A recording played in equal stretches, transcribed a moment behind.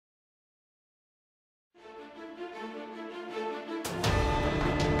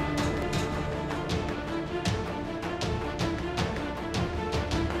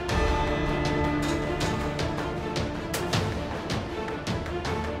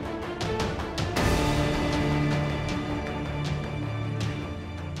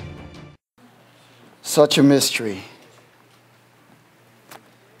Such a mystery.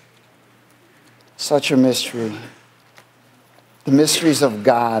 Such a mystery. The mysteries of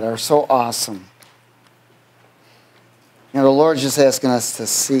God are so awesome. You know, the Lord's just asking us to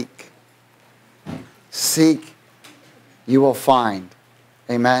seek. Seek, you will find.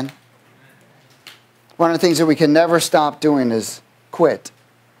 Amen? One of the things that we can never stop doing is quit.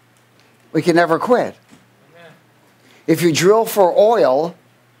 We can never quit. If you drill for oil,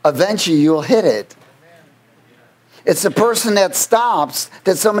 eventually you'll hit it. It's the person that stops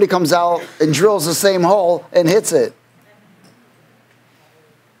that somebody comes out and drills the same hole and hits it.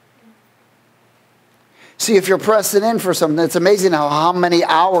 See, if you're pressing in for something, it's amazing how many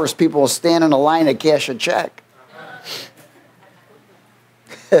hours people will stand in a line to cash a check.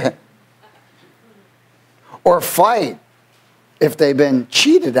 Or fight if they've been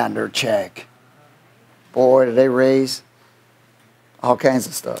cheated on their check. Boy, do they raise all kinds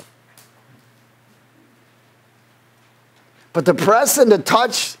of stuff. But to press and to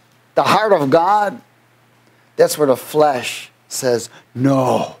touch the heart of God, that's where the flesh says,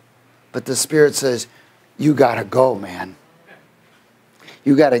 no. But the Spirit says, you got to go, man.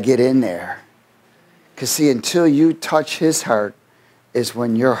 You got to get in there. Because see, until you touch His heart is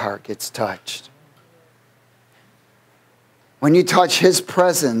when your heart gets touched. When you touch His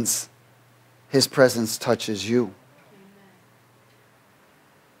presence touches you.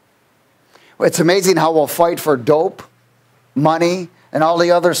 Well, it's amazing how we'll fight for dope, money, and all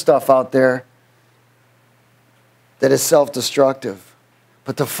the other stuff out there that is self-destructive.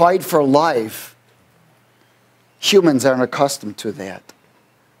 But to fight for life, humans aren't accustomed to that.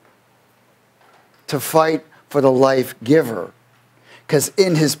 To fight for the life giver. Because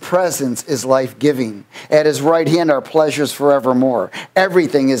in His presence is life-giving. At His right hand are pleasures forevermore.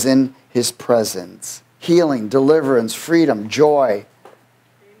 Everything is in His presence. Healing, deliverance, freedom, joy,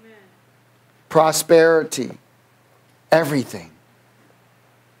 amen, prosperity, everything.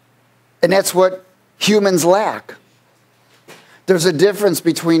 And that's what humans lack. There's a difference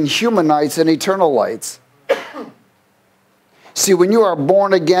between human lights and eternal lights. See, when you are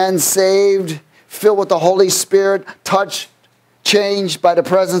born again, saved, filled with the Holy Spirit, touched, changed by the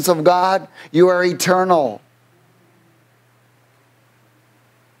presence of God, you are eternal.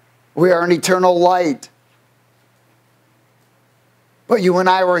 We are an eternal light. But you and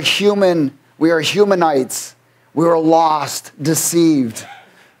I were human. We are humanites. We were lost, deceived,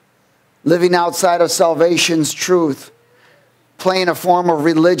 living outside of salvation's truth, playing a form of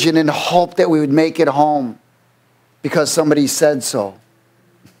religion in hope that we would make it home because somebody said so,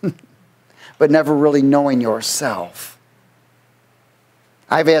 but never really knowing yourself.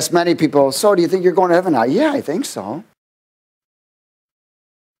 I've asked many people, so do you think you're going to heaven now? Yeah, I think so.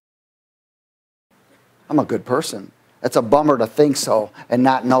 I'm a good person. It's a bummer to think so and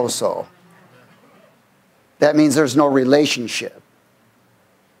not know so. That means there's no relationship.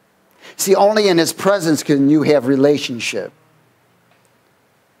 See, only in His presence can you have relationship.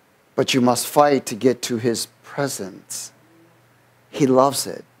 But you must fight to get to His presence. He loves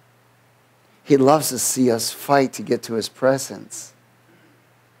it. He loves to see us fight to get to His presence.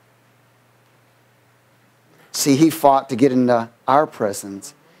 See, He fought to get into our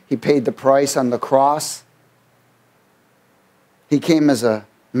presence. He paid the price on the cross. He came as a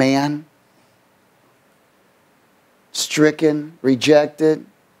man, stricken, rejected,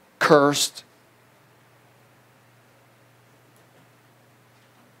 cursed,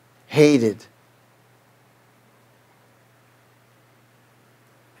 hated,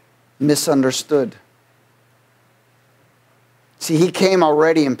 misunderstood. See, He came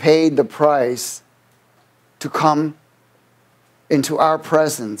already and paid the price to come into our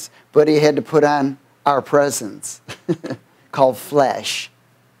presence, but He had to put on our presence called flesh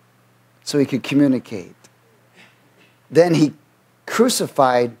so He could communicate. Then He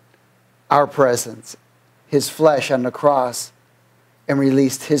crucified our presence, His flesh on the cross, and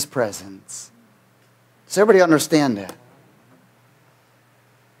released His presence. Does everybody understand that?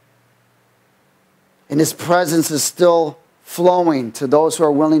 And His presence is still flowing to those who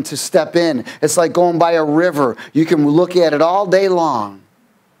are willing to step in. It's like going by a river. You can look at it all day long.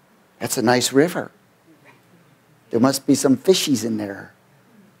 That's a nice river. There must be some fishies in there.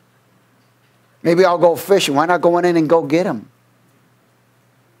 Maybe I'll go fishing. Why not go in and go get them?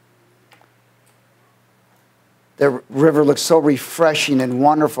 The river looks so refreshing and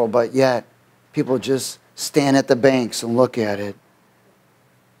wonderful, but yet people just stand at the banks and look at it.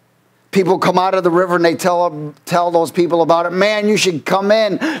 People come out of the river and they tell those people about it. Man, you should come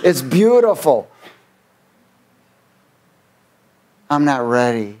in. It's beautiful. I'm not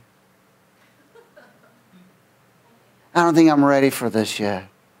ready. I don't think I'm ready for this yet.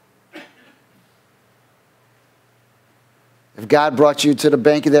 If God brought you to the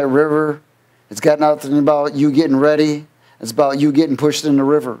bank of that river, it's got nothing about you getting ready. It's about you getting pushed in the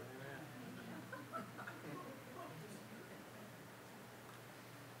river.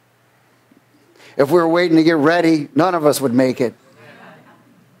 If we were waiting to get ready, none of us would make it.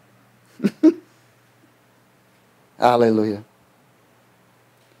 Hallelujah.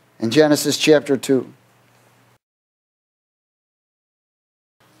 In Genesis chapter 2.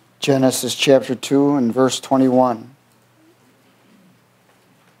 Genesis chapter 2 and verse 21.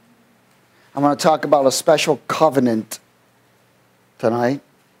 I'm going to talk about a special covenant tonight.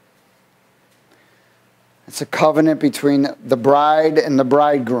 It's a covenant between the bride and the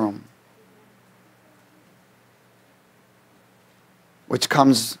bridegroom, which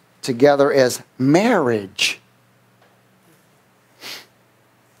comes together as marriage.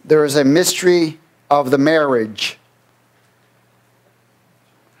 There is a mystery of the marriage.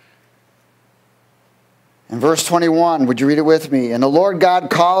 In verse 21, would you read it with me? And the Lord God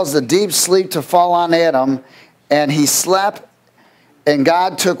caused a deep sleep to fall on Adam, and he slept, and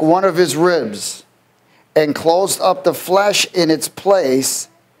God took one of his ribs and closed up the flesh in its place.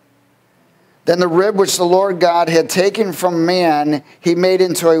 Then the rib which the Lord God had taken from man, he made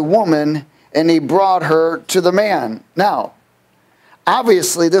into a woman, and he brought her to the man. Now,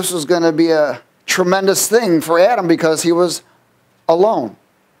 obviously, this was going to be a tremendous thing for Adam because he was alone.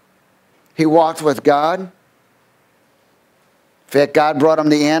 He walked with God. In fact, God brought him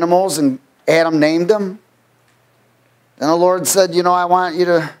the animals, and Adam named them. Then the Lord said, you know, I want you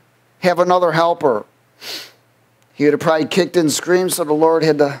to have another helper. He would have probably kicked and screamed, so the Lord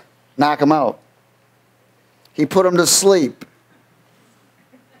had to knock him out. He put him to sleep.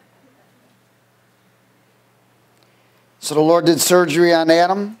 So the Lord did surgery on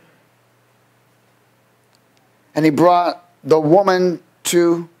Adam, and he brought the woman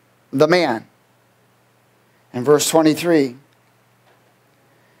to the man. In verse 23,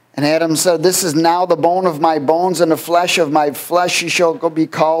 and Adam said, this is now the bone of my bones and the flesh of my flesh. She shall be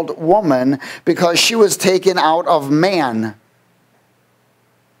called woman, because she was taken out of man.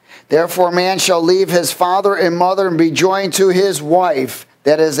 Therefore man shall leave his father and mother and be joined to his wife.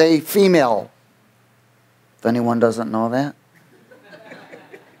 That is a female. If anyone doesn't know that.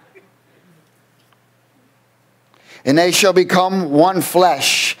 And they shall become one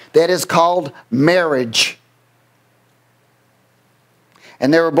flesh. That is called marriage.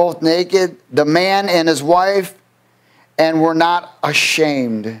 And they were both naked, the man and his wife, and were not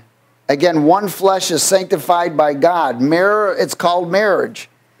ashamed. Again, one flesh is sanctified by God. It's called marriage.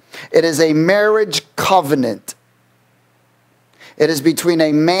 It is a marriage covenant. It is between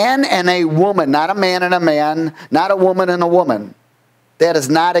a man and a woman, not a man and a man, not a woman and a woman. That is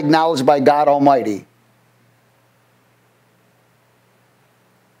not acknowledged by God Almighty.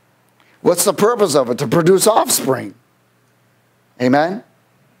 What's the purpose of it? To produce offspring. Amen?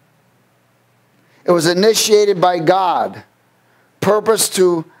 It was initiated by God. Purpose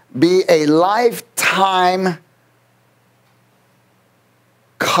to be a lifetime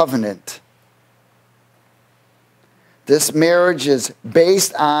covenant. This marriage is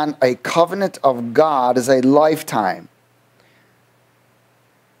based on a covenant of God as a lifetime.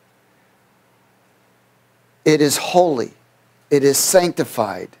 It is holy. It is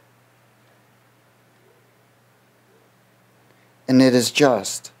sanctified. And it is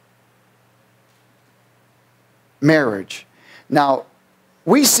just. Marriage. Now,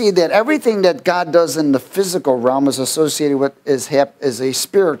 we see that everything that God does in the physical realm is associated with is a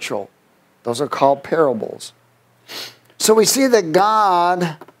spiritual. Those are called parables. So we see that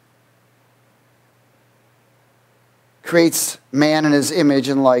God creates man in his image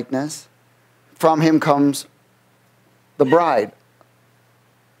and likeness. From him comes the bride,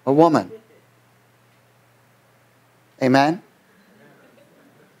 a woman. Amen?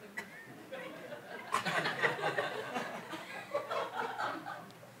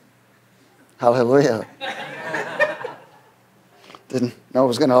 Hallelujah. Didn't know it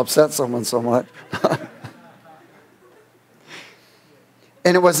was going to upset someone so much.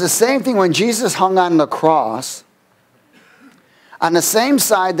 And it was the same thing when Jesus hung on the cross. On the same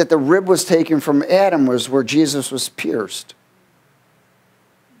side that the rib was taken from Adam was where Jesus was pierced.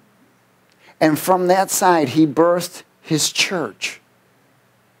 And from that side, he birthed his church,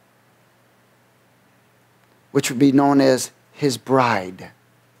 which would be known as his bride.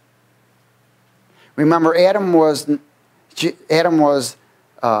 Remember, Adam was the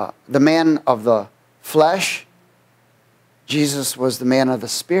man of the flesh. Jesus was the man of the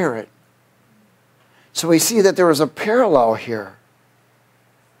spirit. So we see that there was a parallel here.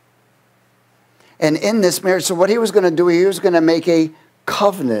 And in this marriage, so what he was going to do, he was going to make a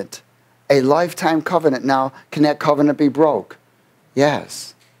covenant, A lifetime covenant. Now, can that covenant be broke?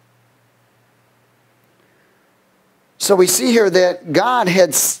 Yes. So we see here that God had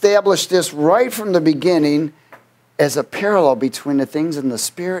established this right from the beginning as a parallel between the things in the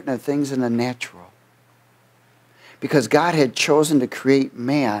spirit and the things in the natural. Because God had chosen to create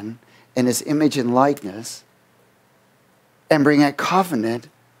man in his image and likeness and bring a covenant,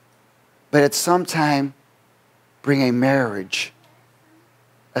 but at some time bring a marriage,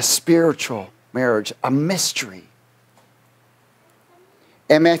 a spiritual marriage, a mystery.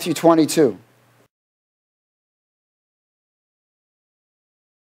 In Matthew 22.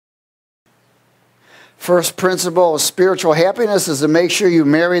 First principle of spiritual happiness is to make sure you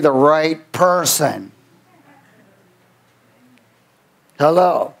marry the right person.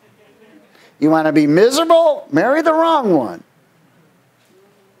 Hello. You want to be miserable? Marry the wrong one.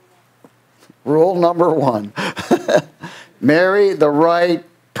 Rule number 1. Marry the right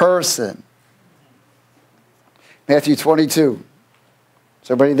person. Matthew 22. Is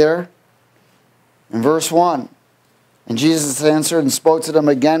everybody there? In verse 1. And Jesus answered and spoke to them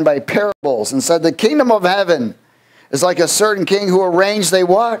again by parables and said, the kingdom of heaven is like a certain king who arranged a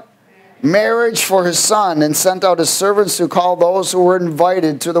what? Marriage for his son, and sent out his servants to call those who were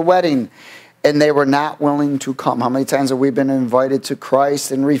invited to the wedding, and they were not willing to come. How many times have we been invited to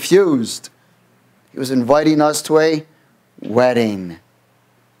Christ and refused? He was inviting us to a wedding.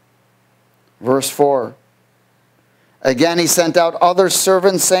 Verse 4. Again, he sent out other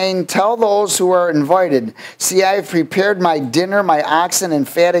servants, saying, tell those who are invited, see, I have prepared my dinner, my oxen and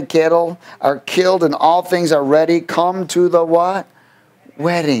fatted cattle are killed, and all things are ready. Come to the what?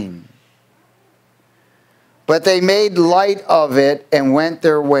 Wedding. But they made light of it and went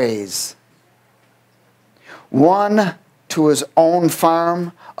their ways. One to his own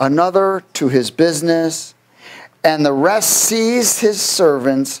farm, another to his business, and the rest seized his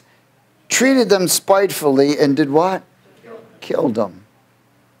servants, treated them spitefully, and did what? Killed them.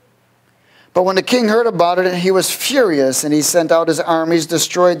 But when the king heard about it, he was furious, and he sent out his armies,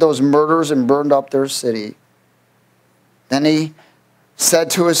 destroyed those murderers, and burned up their city. Then he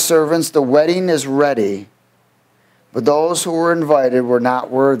said to his servants, the wedding is ready, but those who were invited were not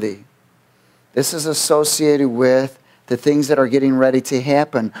worthy. This is associated with the things that are getting ready to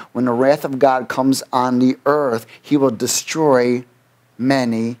happen. When the wrath of God comes on the earth, he will destroy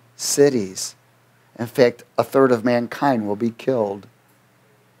many cities. In fact, a third of mankind will be killed.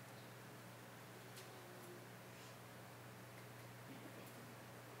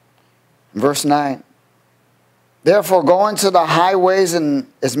 Verse 9. Therefore, go into the highways, and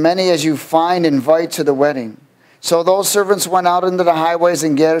as many as you find, invite to the wedding. So those servants went out into the highways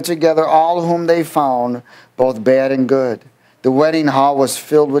and gathered together all whom they found, both bad and good. The wedding hall was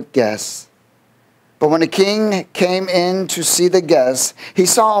filled with guests. But when the king came in to see the guests, he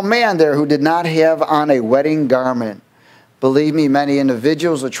saw a man there who did not have on a wedding garment. Believe me, many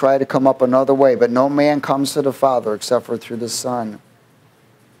individuals will try to come up another way, but no man comes to the Father except for through the Son.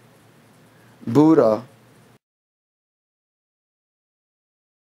 Buddha,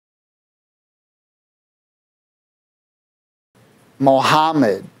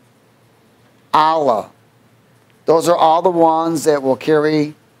 Mohammed, Allah, those are all the ones that will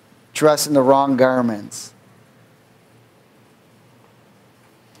dress in the wrong garments.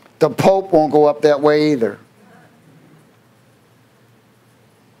 The Pope won't go up that way either.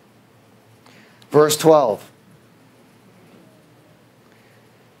 Verse 12.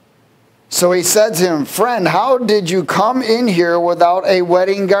 So he said to him, friend, how did you come in here without a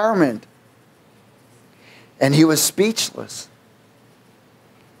wedding garment? And he was speechless.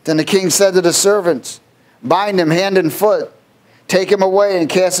 Then the king said to the servants, bind him hand and foot, take him away and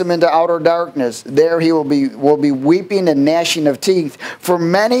cast him into outer darkness. There he will be weeping and gnashing of teeth. For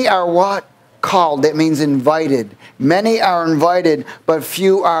many are what? Called. That means invited. Many are invited, but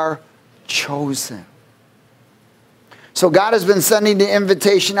few are chosen. So God has been sending the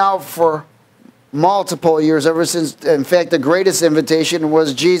invitation out for multiple years, ever since, in fact, the greatest invitation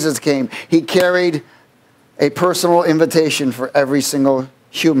was Jesus came. He carried a personal invitation for every single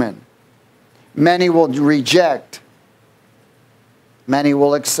human. Many will reject. Many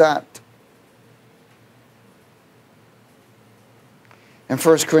will accept. In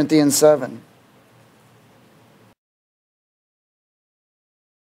 1 Corinthians 7.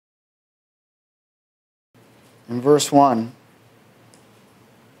 In verse 1.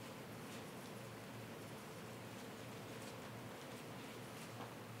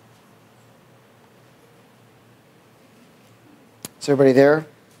 Is everybody there?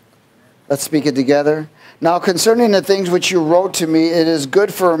 Let's speak it together. Now concerning the things which you wrote to me, it is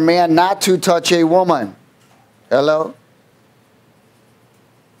good for a man not to touch a woman. Hello?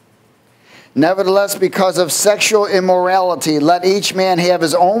 Nevertheless, because of sexual immorality, let each man have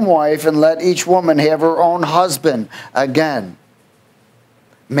his own wife, and let each woman have her own husband. Again,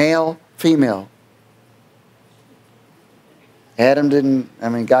 male, female. God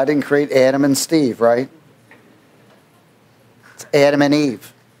didn't create Adam and Steve, right? It's Adam and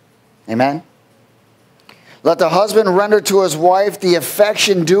Eve. Amen? Let the husband render to his wife the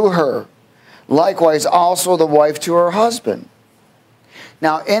affection due her. Likewise, also the wife to her husband.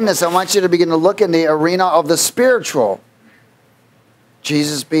 Now, in this, I want you to begin to look in the arena of the spiritual.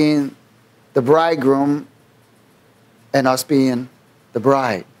 Jesus being the bridegroom and us being the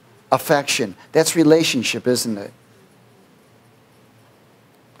bride. Affection. That's relationship, isn't it?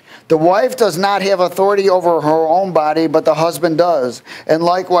 The wife does not have authority over her own body, but the husband does. And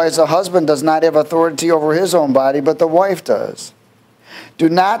likewise, the husband does not have authority over his own body, but the wife does. Do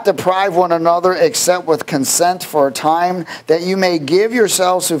not deprive one another except with consent for a time, that you may give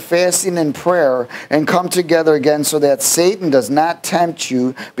yourselves to fasting and prayer and come together again, so that Satan does not tempt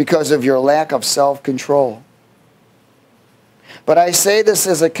you because of your lack of self-control. But I say this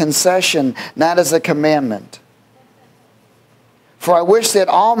as a concession, not as a commandment. For I wish that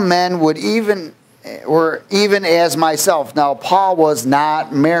all men were even as myself. Now, Paul was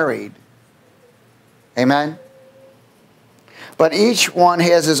not married. Amen? But each one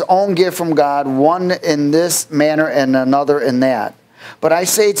has his own gift from God, one in this manner and another in that. But I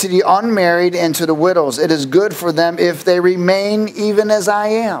say to the unmarried and to the widows, it is good for them if they remain even as I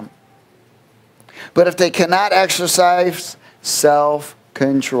am. But if they cannot exercise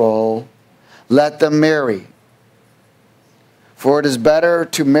self-control, let them marry. For it is better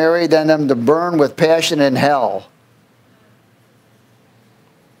to marry than them to burn with passion in hell.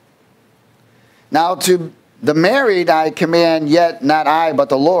 Now to the married I command, yet not I, but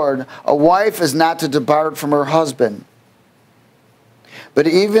the Lord, a wife is not to depart from her husband. But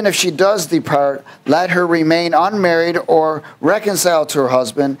even if she does depart, let her remain unmarried or reconciled to her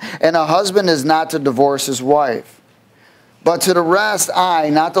husband, and a husband is not to divorce his wife. But to the rest, I,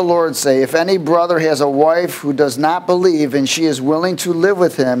 not the Lord, say, if any brother has a wife who does not believe and she is willing to live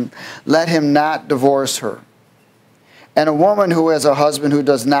with him, let him not divorce her. And a woman who has a husband who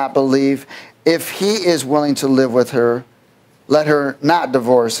does not believe, if he is willing to live with her, let her not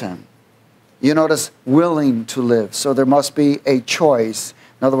divorce him. You notice, willing to live. So there must be a choice.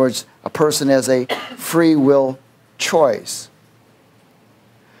 In other words, a person has a free will choice.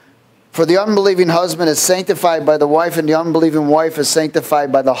 For the unbelieving husband is sanctified by the wife, and the unbelieving wife is sanctified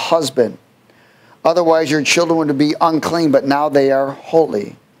by the husband. Otherwise your children would be unclean, but now they are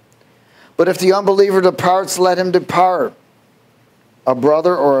holy. But if the unbeliever departs, let him depart. A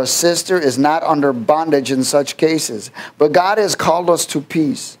brother or a sister is not under bondage in such cases, but God has called us to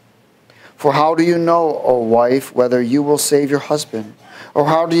peace. For how do you know, O wife, whether you will save your husband? Or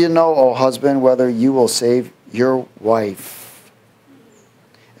how do you know, O husband, whether you will save your wife?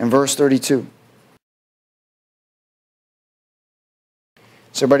 In verse 32.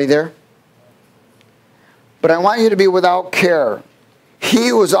 Is everybody there? But I want you to be without care. He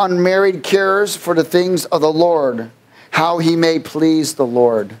who is unmarried cares for the things of the Lord, how he may please the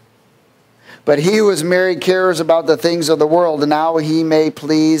Lord. But he who is married cares about the things of the world, and how he may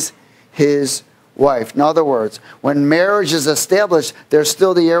please his wife. In other words, when marriage is established, there's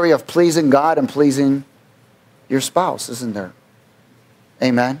still the area of pleasing God and pleasing your spouse, isn't there?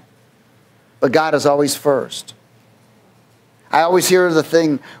 Amen. But God is always first. I always hear the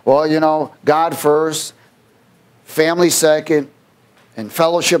thing, well, you know, God first, family second, and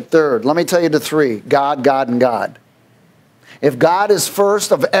fellowship third. Let me tell you the three: God, God, and God. If God is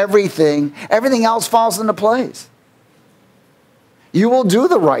first of everything, everything else falls into place. You will do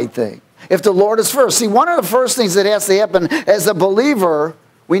the right thing if the Lord is first. See, one of the first things that has to happen as a believer,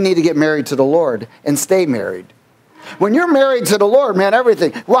 we need to get married to the Lord and stay married. When you're married to the Lord, man,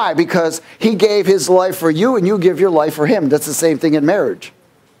 everything. Why? Because he gave his life for you and you give your life for him. That's the same thing in marriage.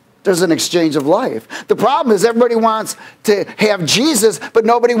 There's an exchange of life. The problem is everybody wants to have Jesus, but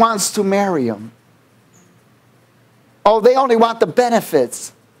nobody wants to marry him. Oh, they only want the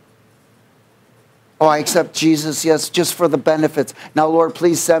benefits. Oh, I accept Jesus, yes, just for the benefits. Now, Lord,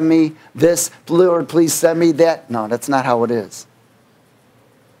 please send me this. Lord, please send me that. No, that's not how it is.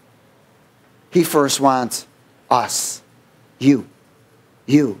 He first wants us. You.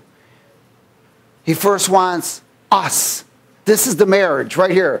 He first wants us. This is the marriage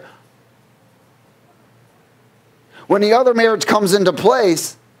right here. When the other marriage comes into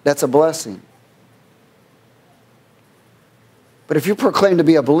place, that's a blessing. But if you proclaim to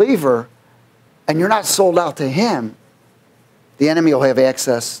be a believer and you're not sold out to him, the enemy will have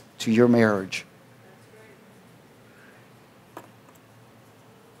access to your marriage.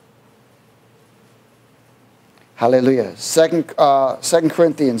 Hallelujah. Second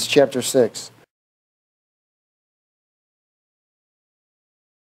Corinthians chapter 6.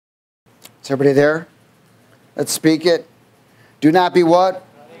 Is everybody there? Let's speak it. Do not be what?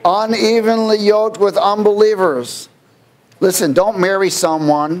 Unevenly yoked with unbelievers. Listen, don't marry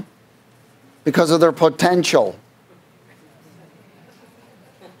someone because of their potential.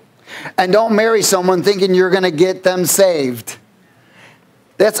 And don't marry someone thinking you're going to get them saved.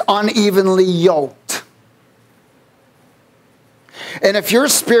 That's unevenly yoked. And if you're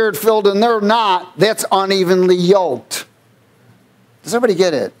spirit-filled and they're not, that's unevenly yoked. Does everybody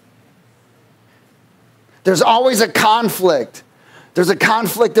get it? There's always a conflict. There's a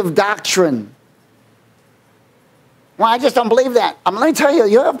conflict of doctrine. Well, I just don't believe that. Let me tell you,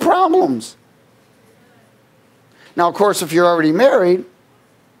 you have problems. Now, of course, if you're already married,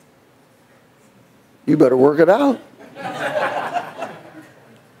 you better work it out.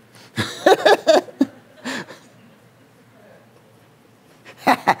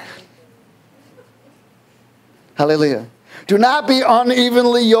 Hallelujah. Do not be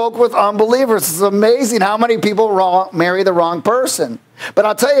unevenly yoked with unbelievers. It's amazing how many people marry the wrong person. But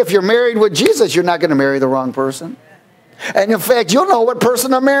I'll tell you, if you're married with Jesus, you're not going to marry the wrong person. And in fact, you'll know what person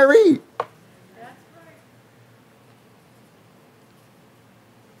to marry.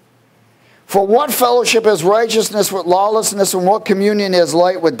 For what fellowship has righteousness with lawlessness, and what communion has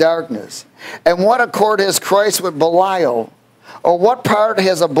light with darkness? And what accord has Christ with Belial? Or what part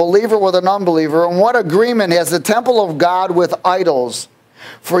has a believer with an unbeliever? And what agreement has the temple of God with idols?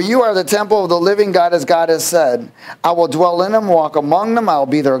 For you are the temple of the living God, as God has said. I will dwell in them, walk among them. I will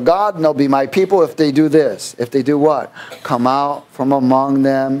be their God, and they'll be my people if they do this. If they do what? Come out from among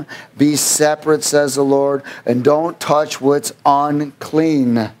them. Be separate, says the Lord, and don't touch what's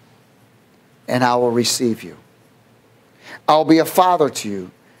unclean, and I will receive you. I'll be a father to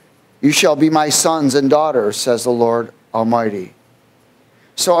you. You shall be my sons and daughters, says the Lord Almighty.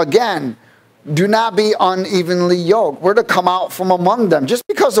 So again, do not be unevenly yoked. We're to come out from among them. Just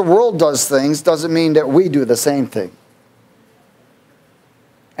because the world does things doesn't mean that we do the same thing.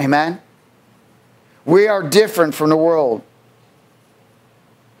 Amen? We are different from the world.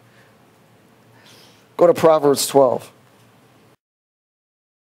 Go to Proverbs 12.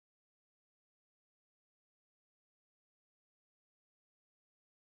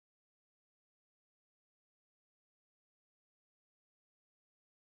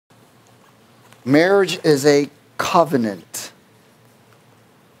 Marriage is a covenant.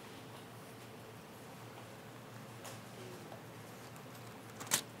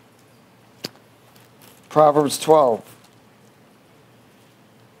 Proverbs 12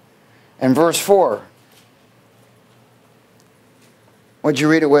 and verse 4. Would you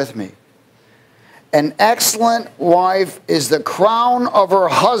read it with me? An excellent wife is the crown of her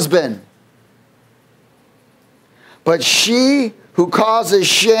husband, but she who causes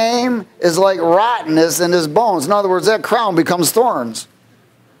shame is like rottenness in his bones. In other words, that crown becomes thorns.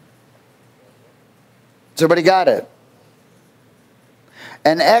 Has everybody got it?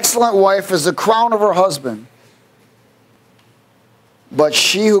 An excellent wife is the crown of her husband, but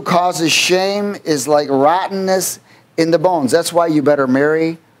she who causes shame is like rottenness in the bones. That's why you better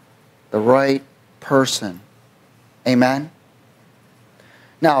marry the right person. Amen?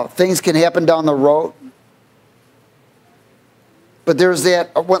 Now, things can happen down the road. But there's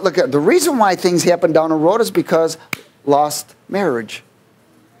that, look at the reason why things happen down the road is because lost marriage.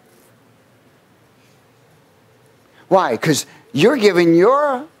 Why? Because you're giving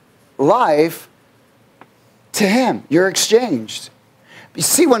your life to him. You're exchanged. You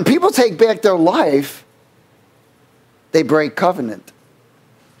see, when people take back their life, they break covenant.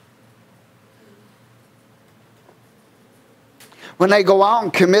 When they go out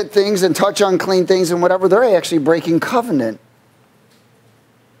and commit things and touch unclean things and whatever, they're actually breaking covenant.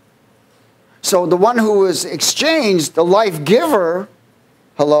 So the one who is exchanged, the life giver,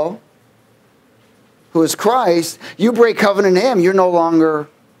 hello, who is Christ, you break covenant in him, you're no longer,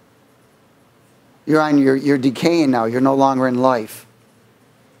 you're decaying now. You're no longer in life.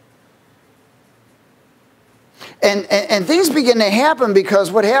 And things begin to happen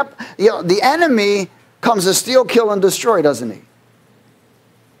because what happened, the enemy comes to steal, kill, and destroy, doesn't he?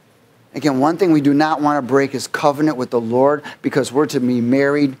 Again, one thing we do not want to break is covenant with the Lord, because we're to be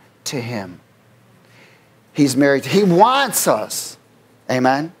married to him. He's married. He wants us.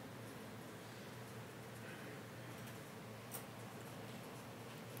 Amen?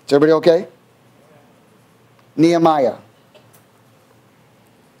 Is everybody okay? Nehemiah.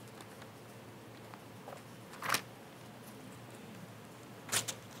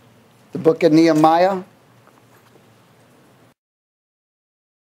 The book of Nehemiah.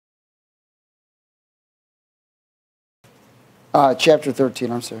 Chapter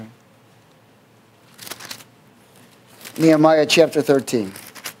 13, I'm sorry. Nehemiah chapter 13.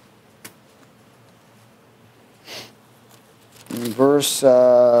 Verse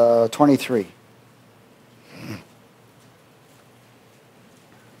 23.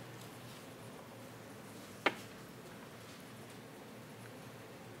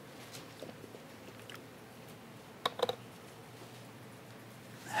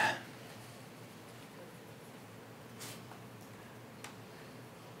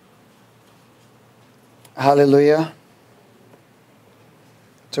 Hallelujah.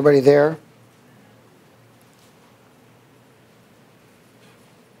 Is everybody there?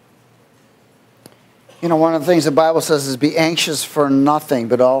 You know, one of the things the Bible says is be anxious for nothing,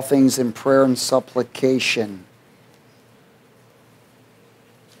 but all things in prayer and supplication.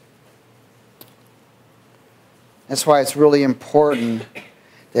 That's why it's really important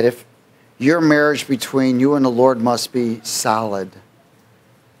that if your marriage between you and the Lord must be solid.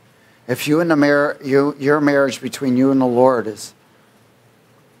 If your marriage between you and the Lord is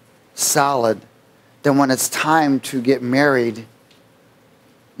solid, then when it's time to get married,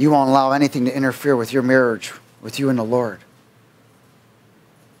 you won't allow anything to interfere with your marriage with you and the Lord.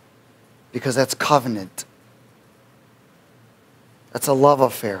 Because that's covenant. That's a love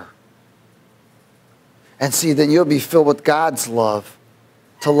affair. And see, then you'll be filled with God's love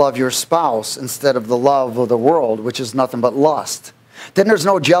to love your spouse instead of the love of the world, which is nothing but lust. Then there's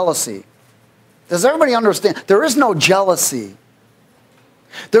no jealousy. Does everybody understand? There is no jealousy.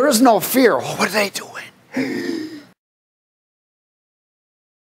 There is no fear. Oh, what are they doing?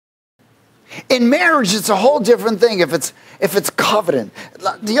 In marriage, it's a whole different thing if it's covenant.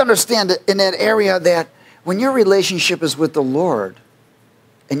 Do you understand in that area that when your relationship is with the Lord,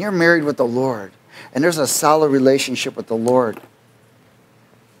 and you're married with the Lord, and there's a solid relationship with the Lord,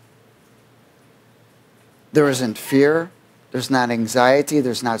 there isn't fear, there's not anxiety,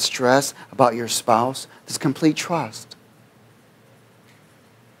 there's not stress about your spouse. There's complete trust.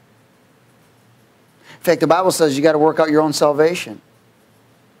 In fact, the Bible says you got to work out your own salvation.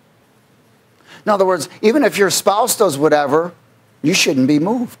 In other words, even if your spouse does whatever, you shouldn't be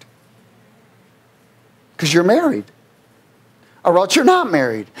moved. Because you're married. Or else you're not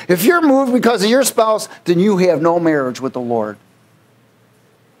married. If you're moved because of your spouse, then you have no marriage with the Lord.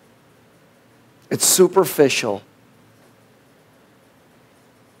 It's superficial.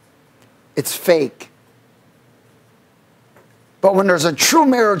 It's fake. But when there's a true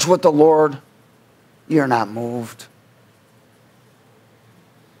marriage with the Lord, you're not moved.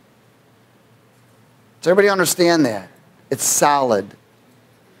 Does everybody understand that? It's solid.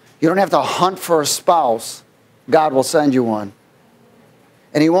 You don't have to hunt for a spouse. God will send you one.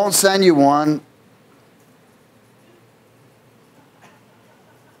 And He won't send you one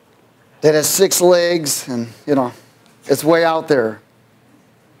that has 6 legs and, you know, it's way out there.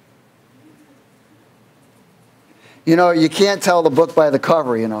 You know, you can't tell the book by the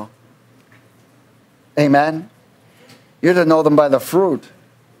cover, you know. Amen? You're to know them by the fruit.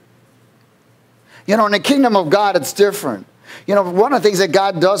 You know, in the kingdom of God, it's different. You know, one of the things that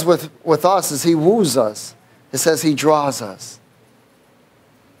God does with us is He woos us. It says He draws us.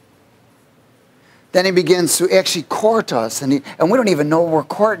 Then He begins to actually court us. And we don't even know we're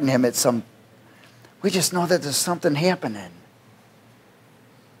courting Him at some... We just know that there's something happening.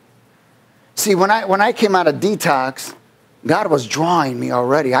 See, when I came out of detox, God was drawing me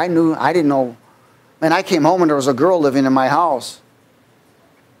already. I didn't know. Man, I came home and there was a girl living in my house.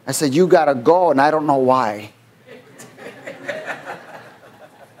 I said, you got to go, and I don't know why.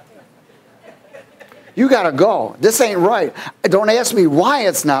 You got to go. This ain't right. Don't ask me why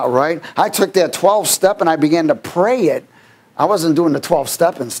it's not right. I took that 12-step and I began to pray it. I wasn't doing the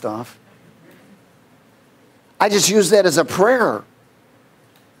 12-step and stuff. I just used that as a prayer.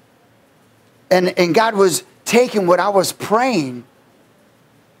 And God was taking what I was praying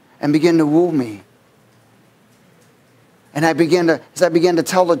and began to woo me. And as I began to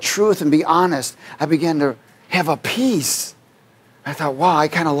tell the truth and be honest, I began to have a peace. I thought, wow, I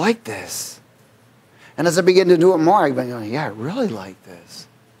kind of like this. And as I began to do it more, I began going, yeah, I really like this.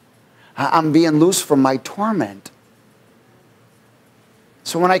 I'm being loose from my torment.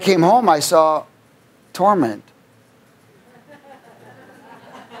 So when I came home, I saw torment.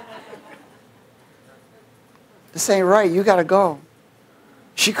 This ain't right. You got to go.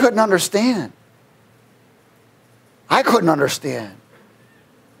 She couldn't understand. I couldn't understand.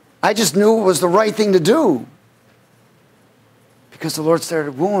 I just knew it was the right thing to do. Because the Lord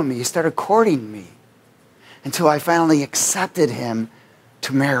started wooing me. He started courting me. Until I finally accepted Him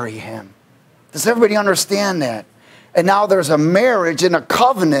to marry Him. Does everybody understand that? And now there's a marriage and a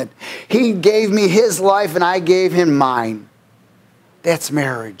covenant. He gave me His life and I gave Him mine. That's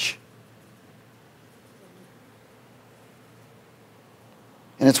marriage.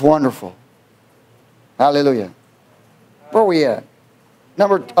 And it's wonderful. Hallelujah. Where are we at?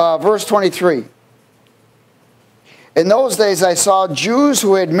 Verse 23. In those days I saw Jews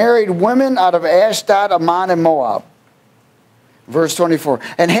who had married women out of Ashdod, Ammon, and Moab. Verse 24.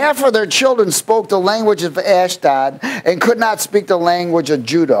 And half of their children spoke the language of Ashdod and could not speak the language of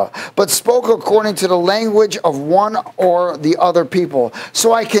Judah, but spoke according to the language of one or the other people.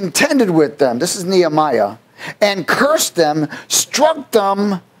 So I contended with them. This is Nehemiah. And cursed them, struck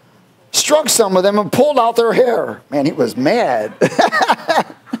some of them, and pulled out their hair. Man, he was mad.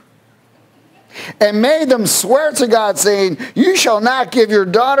 And made them swear to God, saying, you shall not give your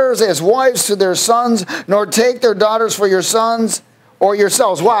daughters as wives to their sons, nor take their daughters for your sons or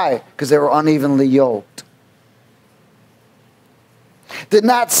yourselves. Why? Because they were unevenly yoked. Did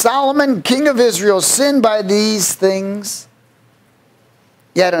not Solomon, king of Israel, sin by these things?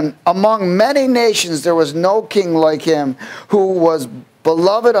 Yet among many nations there was no king like him, who was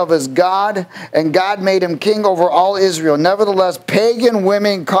beloved of his God, and God made him king over all Israel. Nevertheless, pagan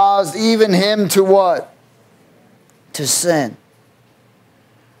women caused even him to what? To sin.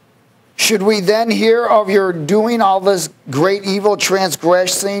 Should we then hear of your doing all this great evil,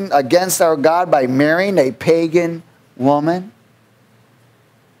 transgressing against our God by marrying a pagan woman?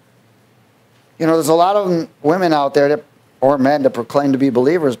 You know, there's a lot of women out there, or men, that proclaim to be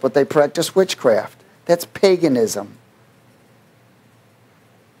believers, but they practice witchcraft. That's paganism.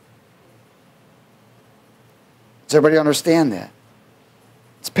 Does everybody understand that?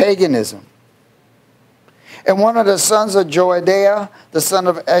 It's paganism. And one of the sons of Joadiah, the son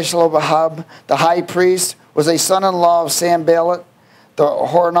of Eshlohab, the high priest, was a son-in-law of Sanballat, the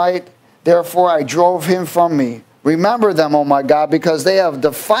Horonite. Therefore I drove him from me. Remember them, O my God, because they have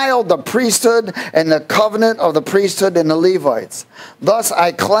defiled the priesthood and the covenant of the priesthood and the Levites. Thus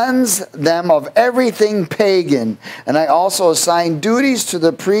I cleanse them of everything pagan, and I also assign duties to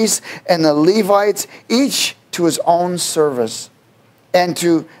the priests and the Levites, each to his own service, and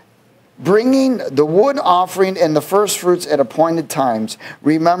to bringing the wood offering and the first fruits at appointed times.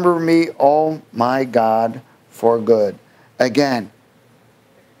 Remember me, O my God, for good. Again,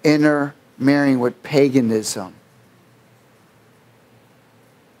 intermarrying with paganism.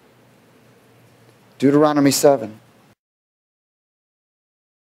 Deuteronomy 7.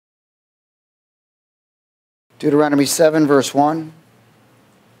 Deuteronomy 7, verse 1.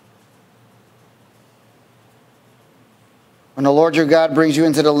 When the Lord your God brings you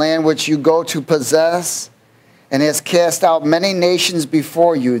into the land which you go to possess, and has cast out many nations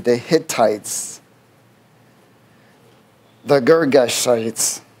before you, the Hittites, the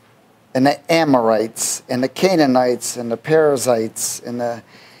Girgashites, and the Amorites, and the Canaanites, and the Perizzites, and the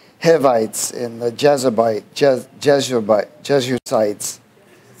Hivites, and the Jebusites,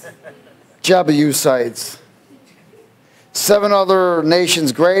 Jebusites, 7 other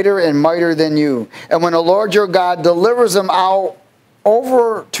nations greater and mightier than you. And when the Lord your God delivers them out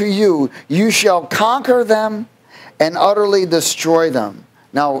over to you, you shall conquer them and utterly destroy them.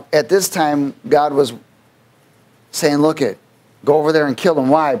 Now, at this time, God was saying, look go over there and kill them.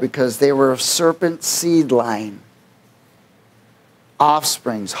 Why? Because they were of serpent seed line.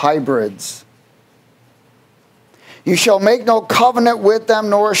 Offsprings, hybrids. You shall make no covenant with them,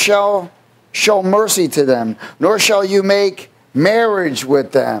 nor shall show mercy to them, nor shall you make marriage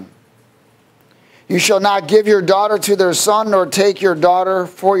with them. You shall not give your daughter to their son, nor take your daughter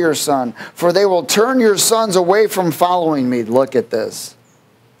for your son, for they will turn your sons away from following me. Look at this.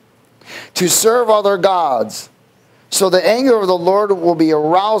 To serve other gods. So the anger of the Lord will be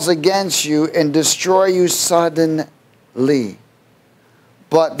aroused against you and destroy you suddenly.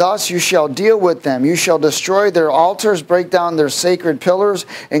 But thus you shall deal with them. You shall destroy their altars, break down their sacred pillars,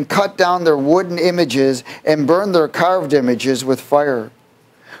 and cut down their wooden images, and burn their carved images with fire.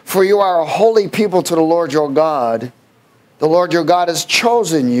 For you are a holy people to the Lord your God. The Lord your God has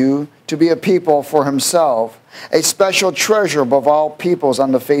chosen you to be a people for himself, a special treasure above all peoples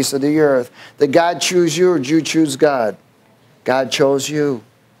on the face of the earth. Did God choose you, or did you choose God? God chose you.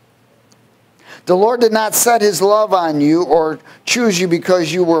 The Lord did not set his love on you or choose you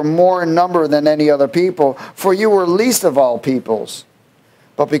because you were more in number than any other people, for you were least of all peoples.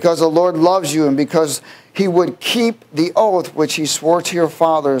 But because the Lord loves you and because he would keep the oath which he swore to your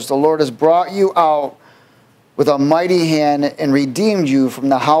fathers, the Lord has brought you out with a mighty hand and redeemed you from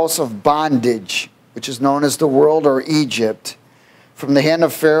the house of bondage, which is known as the world or Egypt, from the hand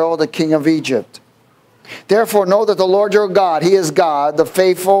of Pharaoh, the king of Egypt. Therefore know that the Lord your God, he is God, the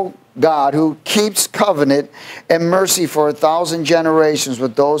faithful God, who keeps covenant and mercy for 1,000 generations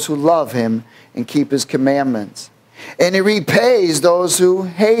with those who love him and keep his commandments. And he repays those who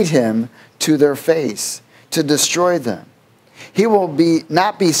hate him to their face, to destroy them. He will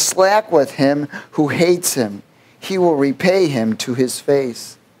not be slack with him who hates him. He will repay him to his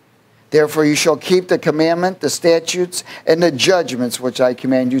face. Therefore you shall keep the commandment, the statutes, and the judgments which I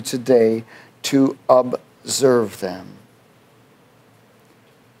command you today to observe them.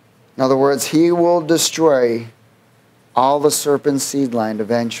 In other words, he will destroy all the serpent's seed line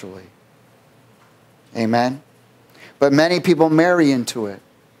eventually. Amen? But many people marry into it.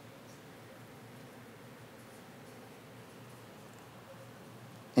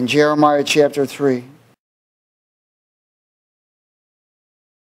 In Jeremiah chapter 3.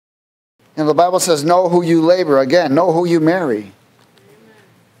 And the Bible says, know who you labor. Again, know who you marry.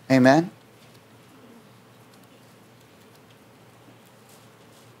 Amen?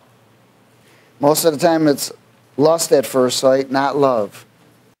 Most of the time it's lust at first sight, not love.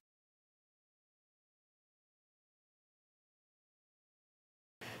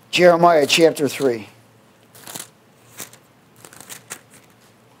 Jeremiah chapter 3.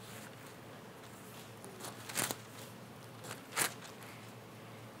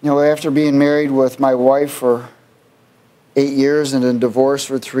 You know, after being married with my wife for 8 years and then divorced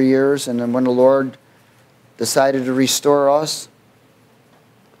for 3 years, and then when the Lord decided to restore us,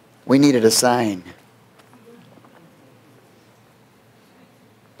 we needed a sign.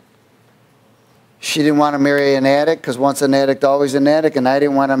 She didn't want to marry an addict, because once an addict, always an addict, and I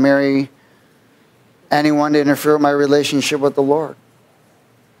didn't want to marry anyone to interfere with my relationship with the Lord.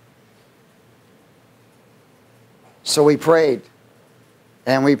 So we prayed,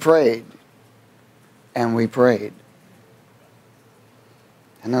 and we prayed, and we prayed.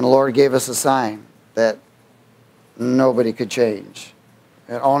 And then the Lord gave us a sign that nobody could change.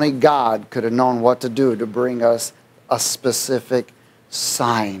 And only God could have known what to do to bring us a specific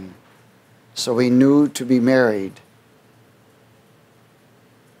sign. So we knew to be married.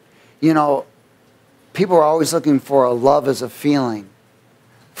 You know, people are always looking for a love as a feeling.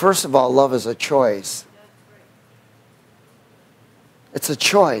 First of all, love is a choice. It's a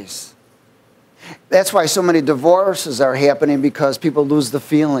choice. That's why so many divorces are happening, because people lose the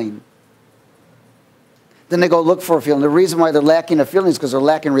feeling. Then they go look for a feeling. The reason why they're lacking a feeling is because they're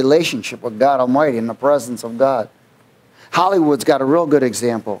lacking relationship with God Almighty and the presence of God. Hollywood's got a real good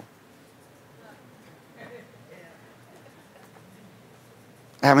example.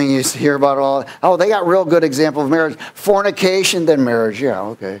 I mean, you hear about all, oh, they got real good example of marriage. Fornication, then marriage, yeah,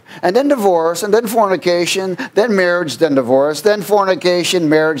 okay. And then divorce, and then fornication, then marriage, then divorce, then fornication,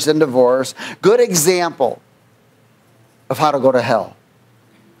 marriage, then divorce. Good example of how to go to hell.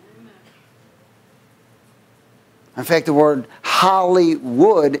 In fact, the word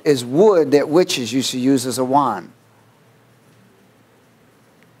Hollywood is wood that witches used to use as a wand.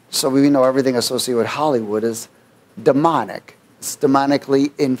 So we know everything associated with Hollywood is demonic. It's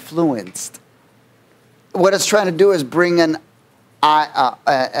demonically influenced. What it's trying to do is bring an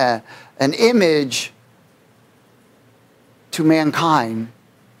image to mankind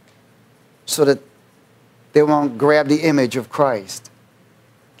so that they won't grab the image of Christ.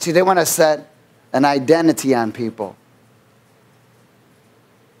 See, they want to set an identity on people.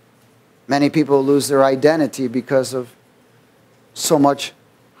 Many people lose their identity because of so much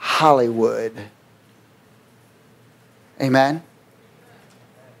Hollywood. Amen?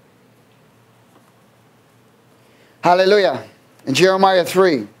 Hallelujah. In Jeremiah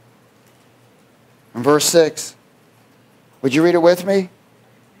 3, in verse 6. Would you read it with me?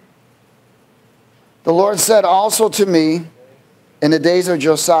 The Lord said also to me in the days of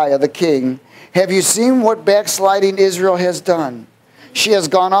Josiah the king, have you seen what backsliding Israel has done? She has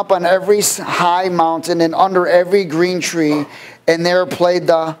gone up on every high mountain and under every green tree, and there played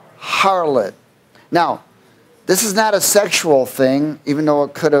the harlot. Now, this is not a sexual thing, even though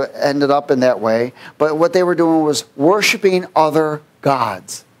it could have ended up in that way. But what they were doing was worshiping other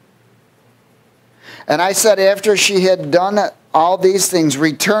gods. And I said, after she had done all these things,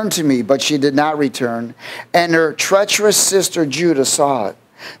 return to me. But she did not return. And her treacherous sister Judah saw it.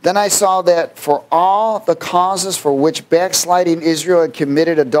 Then I saw that for all the causes for which backsliding Israel had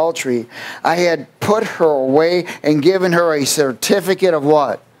committed adultery, I had put her away and given her a certificate of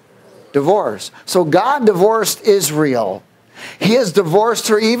what? Divorce. So God divorced Israel. He has divorced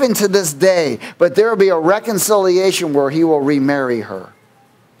her even to this day. But there will be a reconciliation where he will remarry her.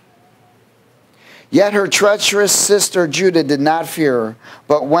 Yet her treacherous sister Judah did not fear her,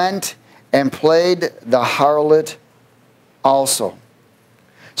 but went and played the harlot also.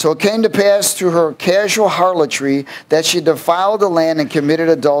 So it came to pass through her casual harlotry that she defiled the land and committed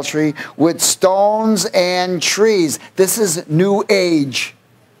adultery with stones and trees. This is New Age.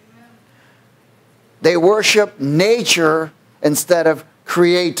 They worship nature instead of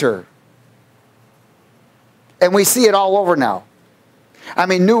Creator. And we see it all over now. I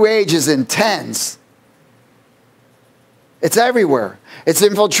mean, New Age is intense. It's everywhere. It's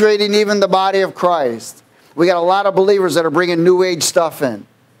infiltrating even the body of Christ. We got a lot of believers that are bringing New Age stuff in.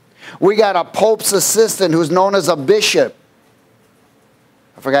 We got a Pope's assistant who's known as a bishop.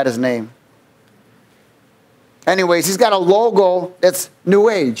 I forgot his name. Anyways, he's got a logo that's New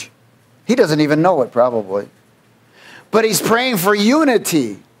Age. He doesn't even know it, probably. But he's praying for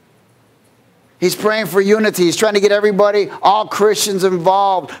unity. He's praying for unity. He's trying to get everybody, all Christians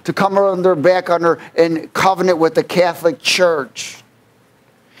involved, to come under in covenant with the Catholic Church.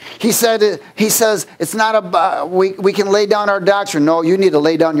 He says it's not about, we can lay down our doctrine. No, you need to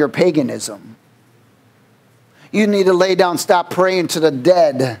lay down your paganism. You need to lay down, stop praying to the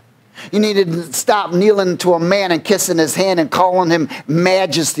dead. You need to stop kneeling to a man and kissing his hand and calling him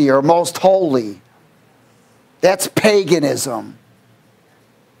majesty or most holy. That's paganism.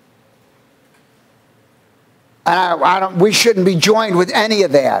 And we shouldn't be joined with any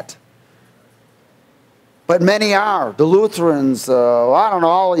of that. But many are. The Lutherans, I don't know,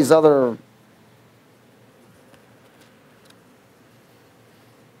 all these other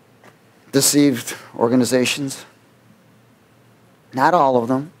deceived organizations. Not all of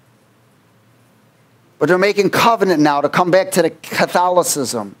them. But they're making covenant now to come back to the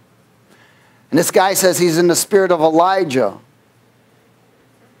Catholicism. And this guy says he's in the spirit of Elijah.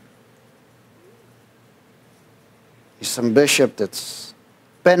 He's some bishop that's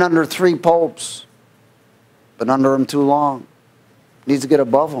been under 3 popes. Been under him too long. Needs to get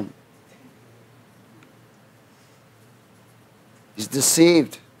above him. He's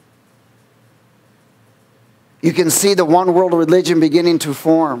deceived. You can see the one world religion beginning to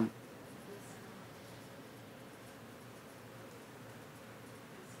form.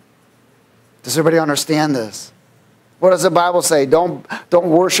 Does everybody understand this? What does the Bible say? Don't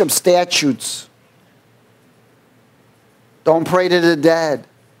worship statues. Don't pray to the dead.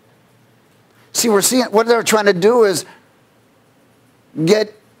 See, we're seeing what they're trying to do is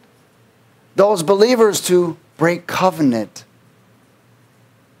get those believers to break covenant.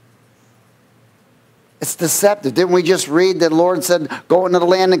 It's deceptive. Didn't we just read that the Lord said, go into the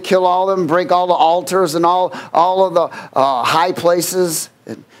land and kill all of them, break all the altars and all of the high places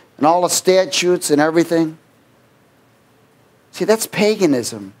and all the statutes and everything? See, that's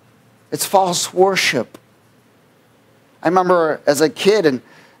paganism. It's false worship. I remember as a kid, and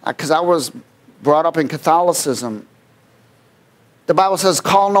because I was brought up in Catholicism, the Bible says,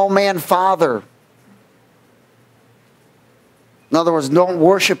 call no man father. In other words, don't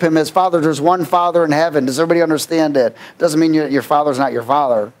worship him as father. There's one Father in heaven. Does everybody understand that? Doesn't mean your father's not your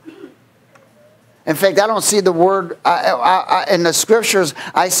father. In fact, I don't see the word in the scriptures.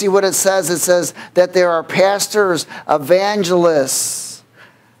 I see what it says. It says that there are pastors, evangelists,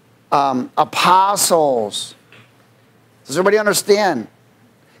 apostles. Does everybody understand?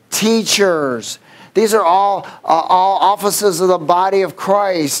 Teachers. These are all offices of the body of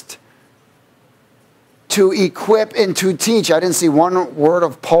Christ to equip and to teach. I didn't see one word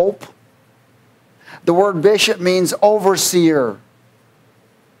of pope. The word bishop means overseer.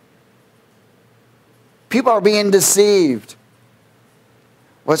 People are being deceived.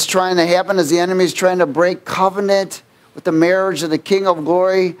 What's trying to happen is the enemy is trying to break covenant with the marriage of the King of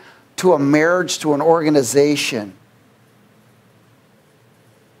Glory to a marriage to an organization.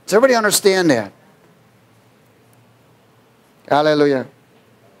 Does everybody understand that? Hallelujah.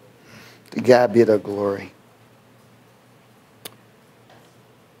 To God be the glory.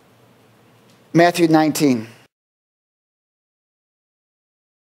 Matthew 19.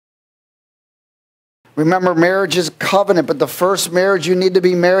 Remember, marriage is covenant, but the first marriage you need to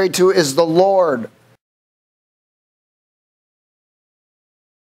be married to is the Lord.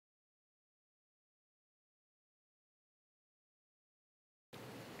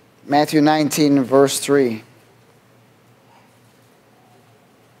 Matthew 19, verse 3.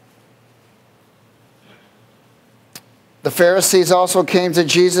 The Pharisees also came to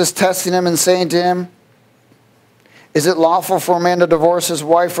Jesus, testing him and saying to him, is it lawful for a man to divorce his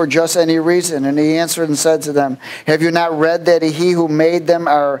wife for just any reason? And he answered and said to them, have you not read that he who made them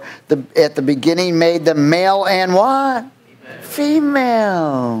at the beginning made them male and what?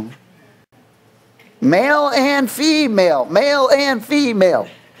 Female. Male and female. Male and female.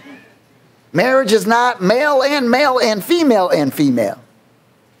 Marriage is not male and female.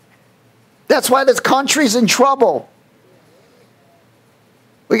 That's why this country's in trouble.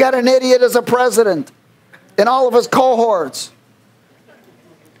 We got an idiot as a president and all of his cohorts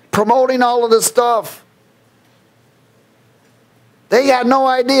promoting all of this stuff. They got no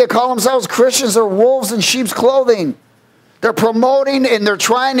idea. Call themselves Christians. They're wolves in sheep's clothing. They're promoting and they're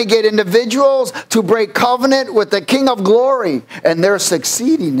trying to get individuals to break covenant with the King of Glory. And they're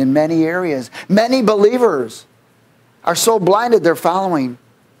succeeding in many areas. Many believers are so blinded they're following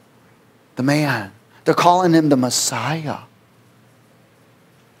the man. They're calling him the Messiah.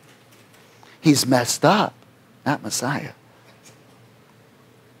 He's messed up, not Messiah.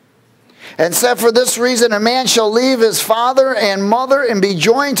 And said, for this reason a man shall leave his father and mother and be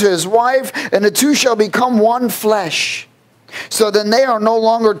joined to his wife, and the two shall become one flesh. So then they are no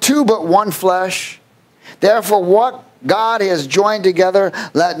longer two, but one flesh. Therefore what God has joined together,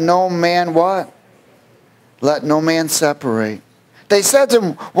 let no man what? Let no man separate. They said to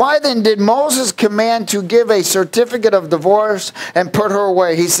him, why then did Moses command to give a certificate of divorce and put her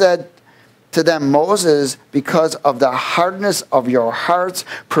away? He said to them, Moses, because of the hardness of your hearts,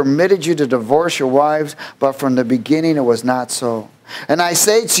 permitted you to divorce your wives, but from the beginning it was not so. And I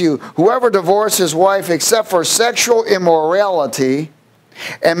say to you, whoever divorces his wife except for sexual immorality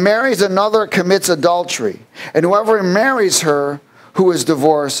and marries another commits adultery. And whoever marries her who is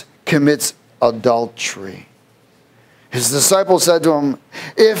divorced commits adultery. His disciples said to him,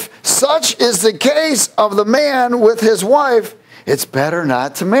 if such is the case of the man with his wife, it's better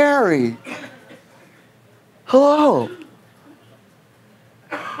not to marry. Hello.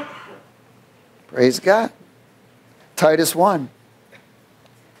 Praise God. Titus 1.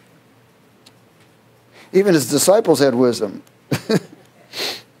 Even his disciples had wisdom.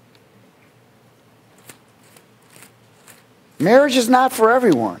 Marriage is not for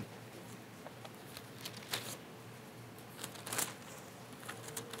everyone.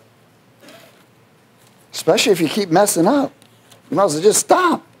 Especially if you keep messing up. You might as well just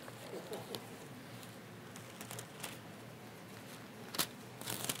stop.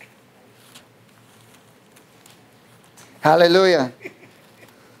 Hallelujah.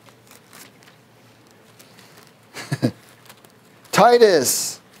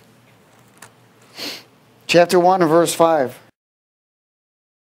 Titus, chapter 1 and verse 5.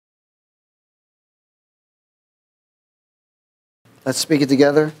 Let's speak it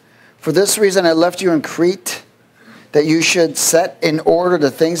together. For this reason I left you in Crete, that you should set in order the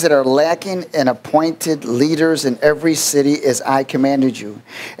things that are lacking and appointed leaders in every city as I commanded you.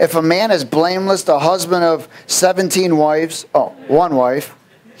 If a man is blameless, the husband of 17 wives, one wife.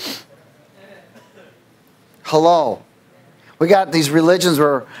 Hello. We got these religions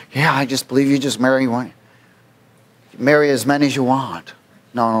where, yeah, I just believe you just marry one. Marry as many as you want.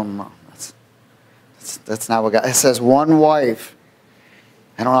 No. That's not what God, it says one wife.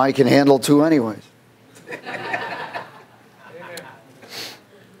 I don't know how you can handle two anyways.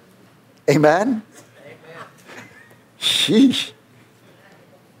 Amen? Sheesh.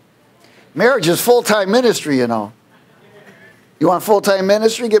 Marriage is full-time ministry, you know. You want full-time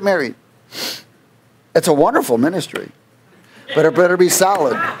ministry? Get married. It's a wonderful ministry. But it better be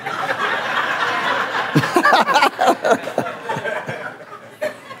solid.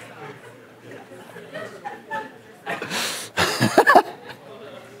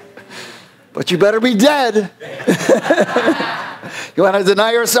 But you better be dead. You want to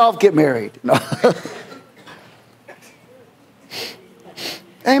deny yourself? Get married. No.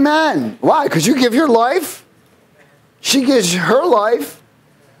 Amen. Why? Because you give your life. She gives her life.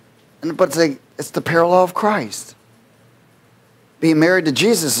 But it's the parallel of Christ. Being married to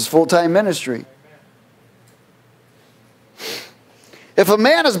Jesus is full-time ministry. If a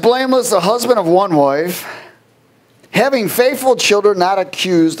man is blameless, the husband of one wife, having faithful children not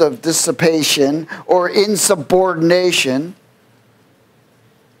accused of dissipation or insubordination,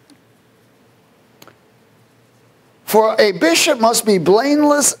 for a bishop must be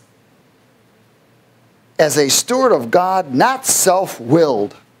blameless as a steward of God, not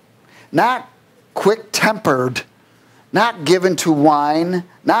self-willed, not quick-tempered, not given to wine,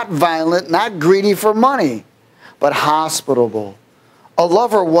 not violent, not greedy for money, but hospitable, a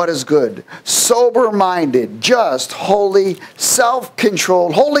lover of what is good, sober-minded, just, holy,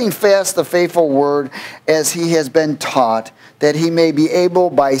 self-controlled, holding fast the faithful word as he has been taught, that he may be able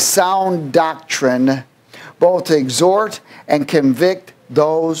by sound doctrine both to exhort and convict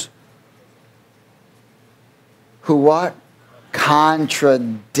those who what?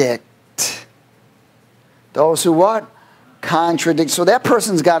 Contradict. Those who what? Contradict. So that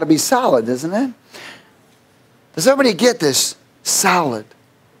person's got to be solid, isn't it? Does everybody get this? Solid.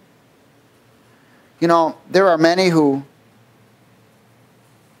 You know, there are many who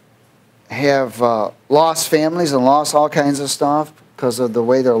have lost families and lost all kinds of stuff because of the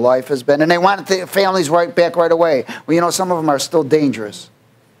way their life has been. And they want the families right back right away. Well, you know, some of them are still dangerous.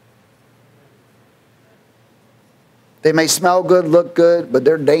 They may smell good, look good, but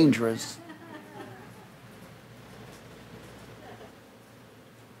they're dangerous.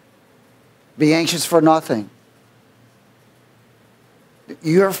 Be anxious for nothing.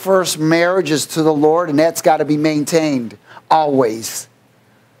 Your first marriage is to the Lord, and that's got to be maintained always.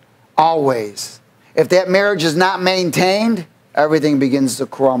 Always. If that marriage is not maintained, everything begins to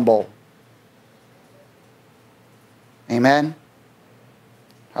crumble. Amen?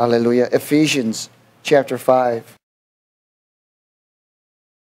 Hallelujah. Ephesians chapter 5.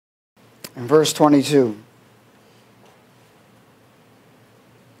 And verse 22.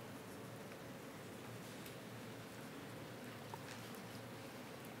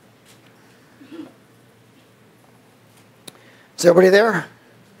 Is everybody there?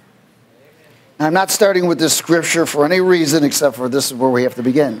 I'm not starting with this scripture for any reason except for this is where we have to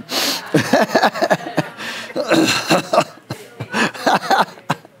begin.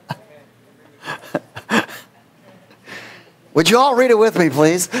 Would you all read it with me,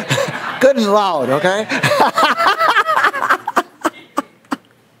 please? Good and loud, okay?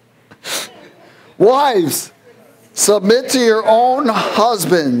 Wives, submit to your own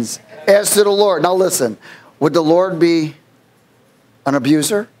husbands as to the Lord. Now listen, would the Lord be an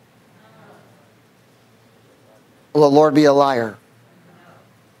abuser? Will the Lord be a liar?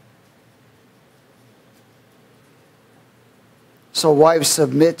 So wives,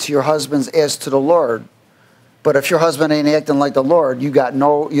 submit to your husbands as to the Lord. But if your husband ain't acting like the Lord, you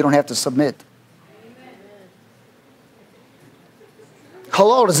don't have to submit. Amen.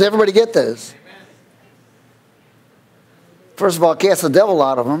 Hello, does everybody get this? First of all, cast the devil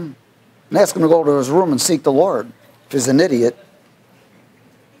out of him and ask him to go to his room and seek the Lord if he's an idiot.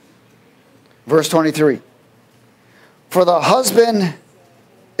 Verse 23. For the husband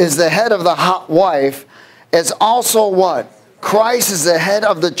is the head of the wife, as also what? Christ is the head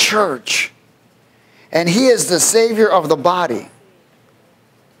of the church, and he is the Savior of the body.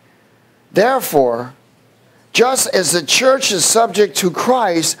 Therefore, just as the church is subject to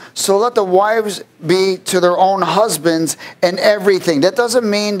Christ, so let the wives be to their own husbands in everything. That doesn't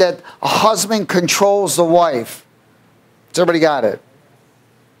mean that a husband controls the wife. Has everybody got it?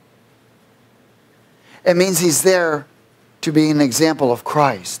 It means he's there to be an example of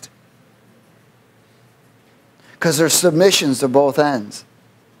Christ. Because there's submissions to both ends.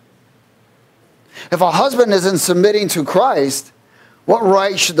 If a husband isn't submitting to Christ, what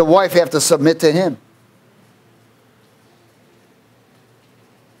right should the wife have to submit to him?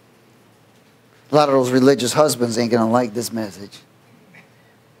 A lot of those religious husbands ain't going to like this message.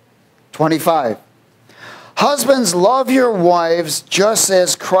 25. Husbands, love your wives just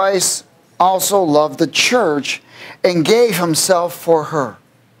as Christ also loved the church and gave himself for her,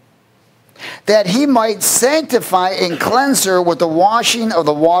 that he might sanctify and cleanse her with the washing of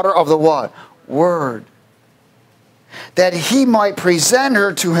the water of the what? Word. That he might present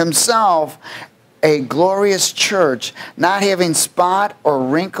her to himself a glorious church, not having spot or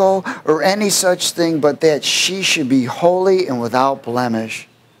wrinkle or any such thing, but that she should be holy and without blemish.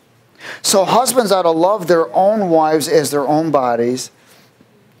 So husbands ought to love their own wives as their own bodies.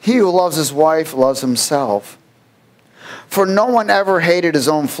 He who loves his wife loves himself. For no one ever hated his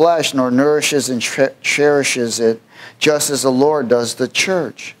own flesh, nor nourishes and cherishes it, just as the Lord does the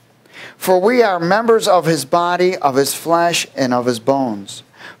church. For we are members of his body, of his flesh, and of his bones.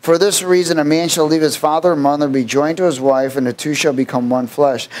 For this reason a man shall leave his father and mother, be joined to his wife, and the two shall become one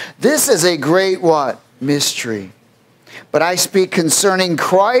flesh. This is a great what? Mystery. But I speak concerning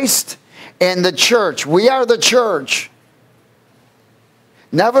Christ and the church. We are the church.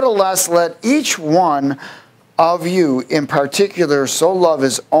 Nevertheless, let each one of you in particular so love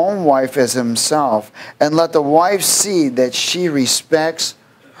his own wife as himself, and let the wife see that she respects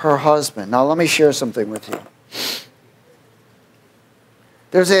her husband. Now let me share something with you.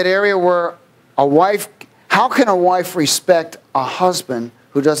 There's that area where a wife, how can a wife respect a husband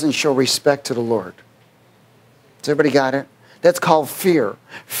who doesn't show respect to the Lord? Has everybody got it? That's called fear.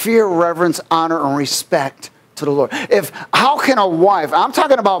 Fear, reverence, honor, and respect to the Lord. How can a wife, I'm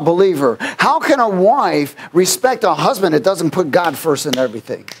talking about believer, how can a wife respect a husband that doesn't put God first in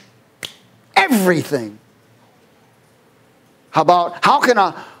everything? Everything. How can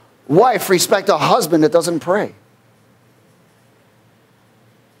a wife respect a husband that doesn't pray?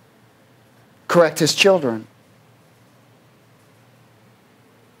 Correct his children.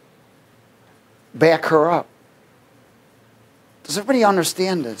 Back her up. Does everybody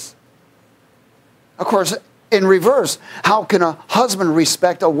understand this? Of course, in reverse, how can a husband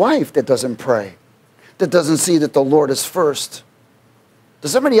respect a wife that doesn't pray? That doesn't see that the Lord is first?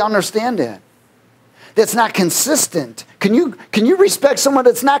 Does everybody understand that? That's not consistent. Can you respect someone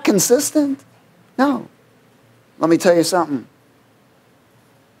that's not consistent? No. Let me tell you something.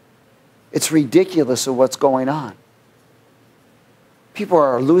 It's ridiculous of what's going on. People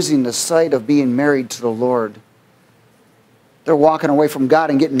are losing the sight of being married to the Lord. They're walking away from God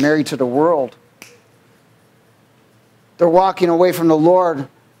and getting married to the world. They're walking away from the Lord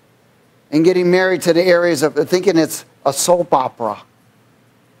and getting married to the areas of thinking it's a soap opera.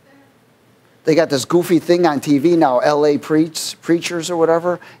 They got this goofy thing on TV now, LA preachers or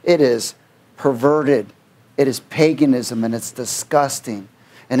whatever. It is perverted. It is paganism, and it's disgusting.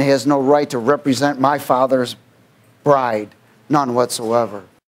 And it has no right to represent my Father's bride. None whatsoever.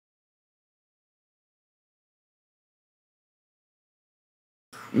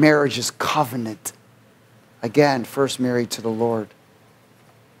 Marriage is covenant. Again, first married to the Lord.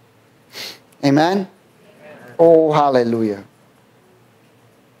 Amen? Oh, hallelujah.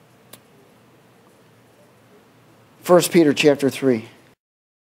 1 Peter chapter 3.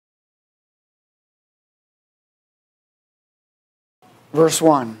 Verse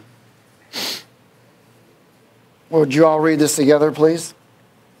 1. Would you all read this together, please?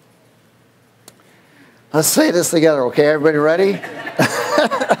 Let's say this together, okay? Everybody ready?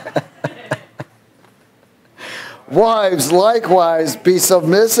 Wives, likewise, be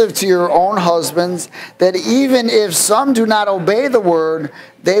submissive to your own husbands, that even if some do not obey the word,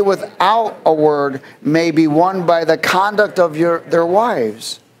 they without a word may be won by the conduct of their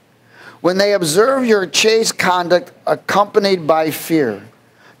wives, when they observe your chaste conduct accompanied by fear.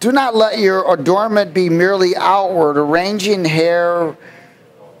 Do not let your adornment be merely outward, arranging hair,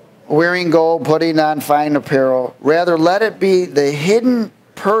 wearing gold, putting on fine apparel. Rather, let it be the hidden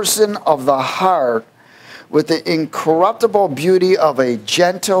person of the heart, with the incorruptible beauty of a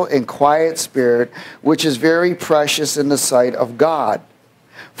gentle and quiet spirit, which is very precious in the sight of God.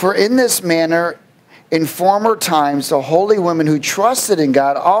 For in this manner, in former times, the holy women who trusted in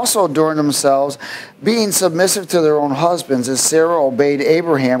God also adorned themselves, being submissive to their own husbands, as Sarah obeyed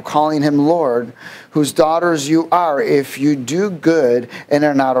Abraham, calling him Lord, whose daughters you are, if you do good and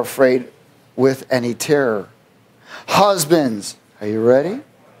are not afraid with any terror. Husbands, are you ready?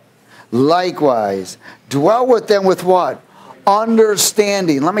 Likewise, dwell with them with what?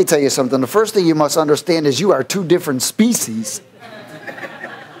 Understanding. Let me tell you something. The first thing you must understand is you are two different species.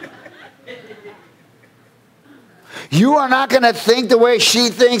 You are not going to think the way she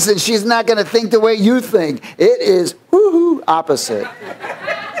thinks, and she's not going to think the way you think. It is woohoo opposite.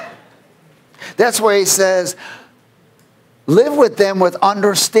 That's why he says, live with them with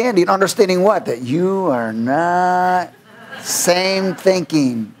understanding. Understanding what? That you are not same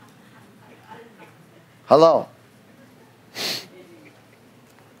thinking. Hello.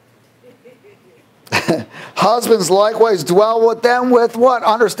 Husbands likewise dwell with them with what?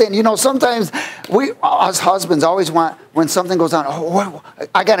 Understand. You know, sometimes we, as husbands, always want, when something goes on, oh,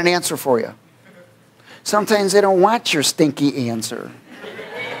 I got an answer for you. Sometimes they don't want your stinky answer.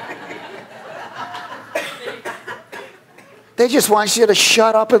 They just want you to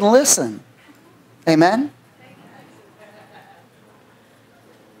shut up and listen. Amen?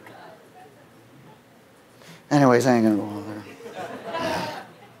 Anyways, I ain't going to go on there.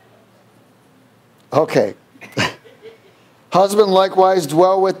 Okay. Husband likewise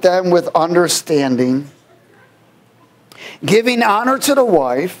dwell with them with understanding, giving honor to the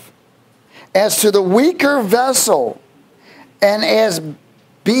wife as to the weaker vessel, and as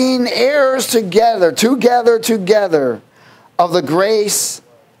being heirs together of the grace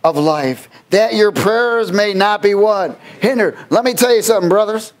of life, that your prayers may not be what? Hindered. Let me tell you something,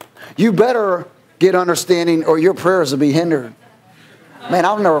 brothers. You better get understanding or your prayers will be hindered. Man,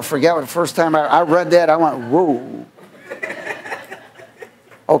 I'll never forget the first time I read that. I went, whoa.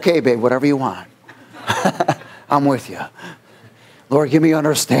 Okay, babe, whatever you want. I'm with you. Lord, give me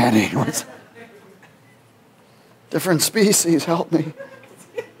understanding. Different species, help me.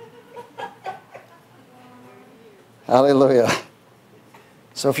 Hallelujah.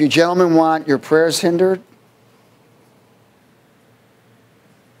 So if you gentlemen want your prayers hindered,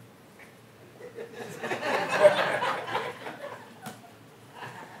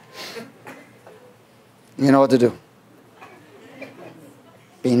 you know what to do.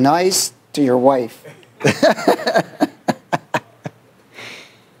 Be nice to your wife.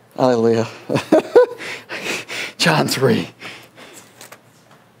 Hallelujah. John 3.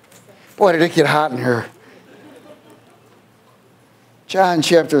 Boy, did it get hot in here. John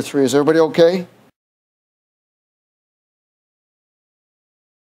chapter 3. Is everybody okay?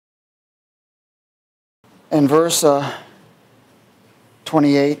 In verse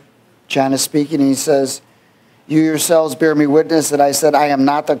 28, John is speaking, and he says, you yourselves bear me witness that I said, I am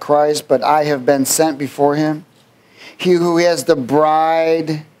not the Christ, but I have been sent before him. He who has the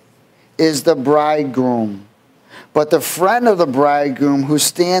bride is the bridegroom. But the friend of the bridegroom who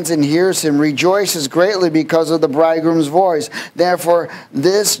stands and hears him rejoices greatly because of the bridegroom's voice. Therefore,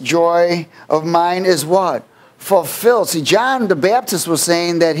 this joy of mine is what? Fulfilled. See, John the Baptist was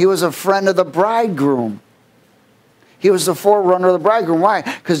saying that he was a friend of the bridegroom. He was the forerunner of the bridegroom. Why?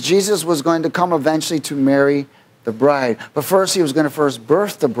 Because Jesus was going to come eventually to marry the bride. But first, he was going to first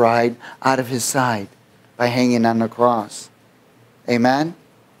birth the bride out of his side by hanging on the cross. Amen?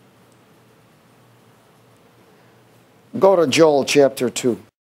 Go to Joel chapter 2.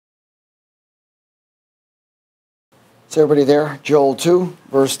 Is everybody there? Joel 2,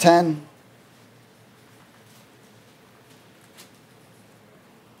 verse 10.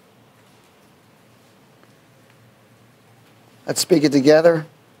 Let's speak it together.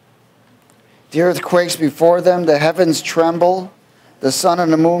 The earth quakes before them, the heavens tremble, the sun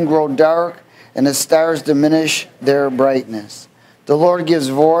and the moon grow dark, and the stars diminish their brightness. The Lord gives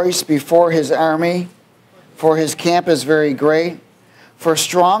voice before his army, for his camp is very great. For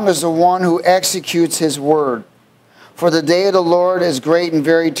strong is the one who executes his word. For the day of the Lord is great and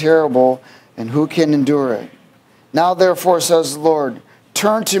very terrible, and who can endure it? Now therefore, says the Lord,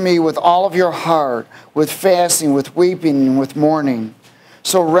 turn to me with all of your heart, with fasting, with weeping, and with mourning.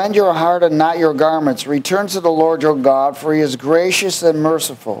 So rend your heart and not your garments. Return to the Lord your God, for he is gracious and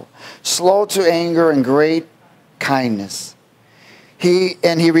merciful, slow to anger and great kindness. He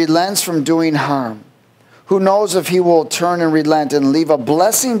relents from doing harm. Who knows if he will turn and relent and leave a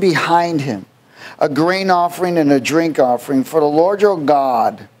blessing behind him, a grain offering and a drink offering for the Lord your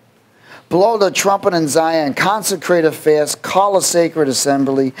God. Blow the trumpet in Zion, consecrate a fast, call a sacred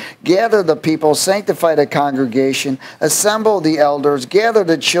assembly, gather the people, sanctify the congregation, assemble the elders, gather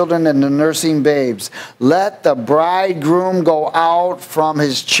the children and the nursing babes. Let the bridegroom go out from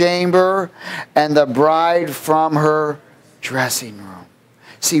his chamber and the bride from her dressing room.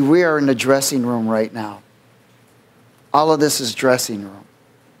 See, we are in the dressing room right now. All of this is dressing room.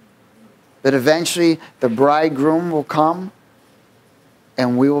 But eventually the bridegroom will come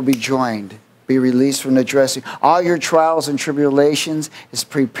and we will be joined, be released from the dressing. All your trials and tribulations is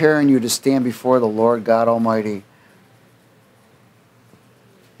preparing you to stand before the Lord God Almighty.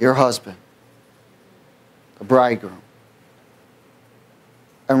 Your husband, the bridegroom.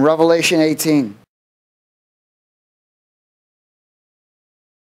 And Revelation 18.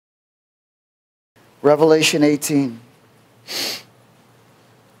 Revelation 18.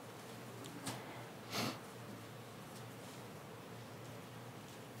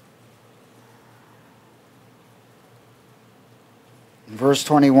 Verse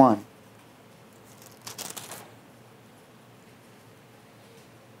 21.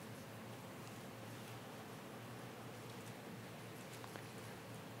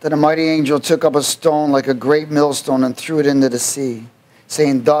 Then a mighty angel took up a stone like a great millstone and threw it into the sea,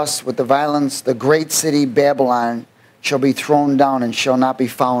 saying, thus with the violence the great city Babylon shall be thrown down and shall not be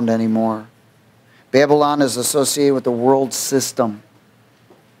found anymore. Babylon is associated with the world system,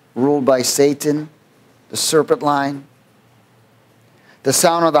 ruled by Satan, the serpent line. The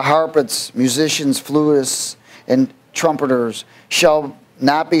sound of the harpists, musicians, flutists, and trumpeters shall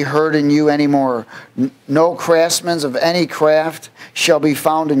not be heard in you anymore. No craftsmen of any craft shall be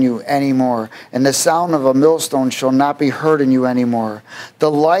found in you anymore. And the sound of a millstone shall not be heard in you anymore. The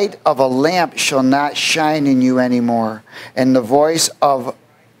light of a lamp shall not shine in you anymore. And the voice of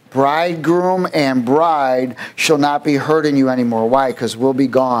bridegroom and bride shall not be heard in you anymore. Why? Because we'll be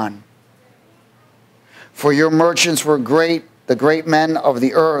gone. For your merchants were great, the great men of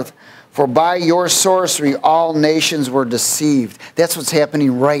the earth. For by your sorcery all nations were deceived. That's what's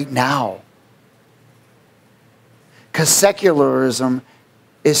happening right now. Because secularism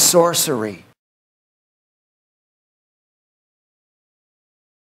is sorcery.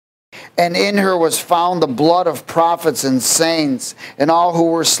 And in her was found the blood of prophets and saints and all who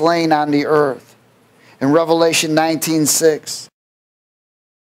were slain on the earth. In Revelation 19:6.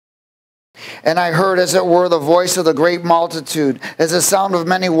 And I heard, as it were, the voice of the great multitude, as the sound of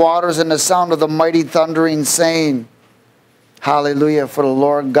many waters and the sound of the mighty thundering, saying, hallelujah, for the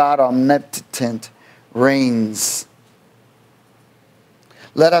Lord God omnipotent reigns.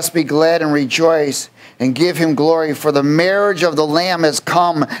 Let us be glad and rejoice and give him glory, for the marriage of the Lamb has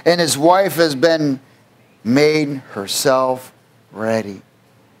come, and his wife has been made herself ready.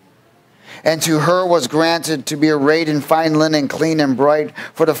 And to her was granted to be arrayed in fine linen, clean and bright.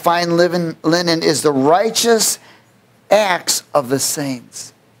 For the fine linen is the righteous acts of the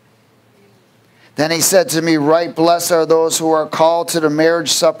saints. Then he said to me, right, blessed are those who are called to the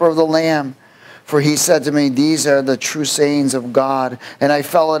marriage supper of the Lamb. For he said to me, these are the true sayings of God. And I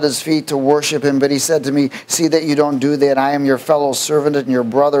fell at his feet to worship him. But he said to me, see that you don't do that. I am your fellow servant and your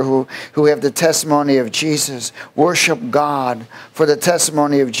brother who have the testimony of Jesus. Worship God, for the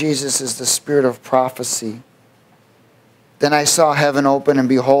testimony of Jesus is the spirit of prophecy. Then I saw heaven open, and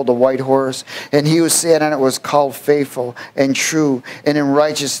behold, a white horse. And he who sat on it was called Faithful and True. And in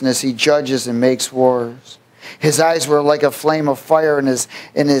righteousness he judges and makes wars. His eyes were like a flame of fire, and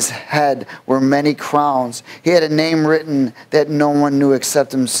in his head were many crowns. He had a name written that no one knew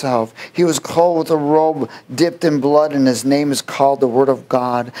except himself. He was clothed with a robe dipped in blood, and his name is called the Word of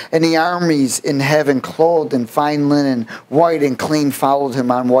God. And the armies in heaven, clothed in fine linen, white and clean, followed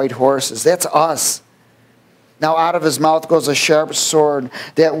him on white horses. That's us. Now out of his mouth goes a sharp sword,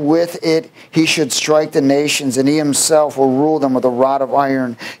 that with it he should strike the nations, and he himself will rule them with a rod of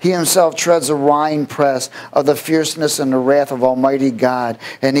iron. He himself treads the winepress of the fierceness and the wrath of Almighty God.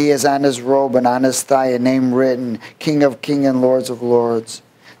 And he has on his robe and on his thigh a name written, King of Kings and Lords of Lords.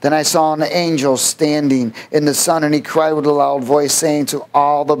 Then I saw an angel standing in the sun, and he cried with a loud voice, saying to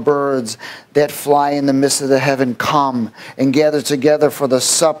all the birds that fly in the midst of the heaven, come and gather together for the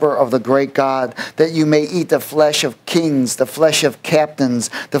supper of the great God, that you may eat the flesh of kings, the flesh of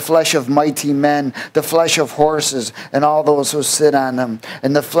captains, the flesh of mighty men, the flesh of horses, and all those who sit on them,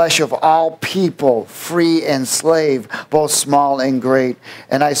 and the flesh of all people, free and slave, both small and great.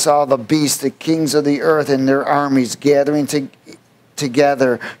 And I saw the beasts, the kings of the earth, and their armies gathering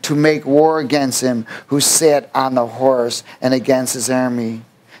together to make war against him who sat on the horse and against his army.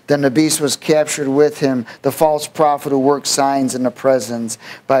 Then the beast was captured with him, the false prophet who worked signs in the presence,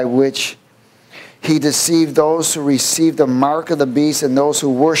 by which he deceived those who received the mark of the beast and those who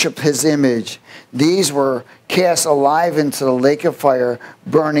worshiped his image. These were cast alive into the lake of fire,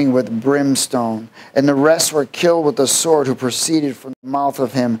 burning with brimstone. And the rest were killed with the sword who proceeded from the mouth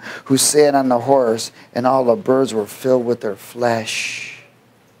of him who sat on the horse, and all the birds were filled with their flesh.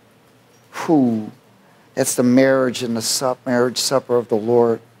 Whew. That's the marriage and the marriage supper of the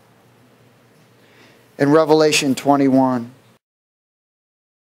Lord. In Revelation 21,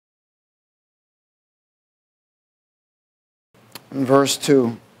 in verse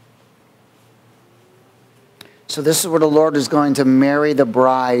 2. So this is where the Lord is going to marry the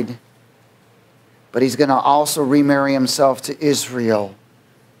bride, but he's going to also remarry himself to Israel.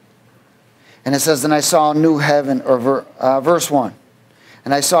 And it says, and I saw a new heaven, or verse 1.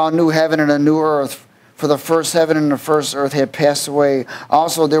 And I saw a new heaven and a new earth, for the first heaven and the first earth had passed away.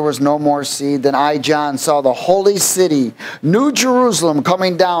 Also there was no more sea. Then I, John, saw the holy city, New Jerusalem,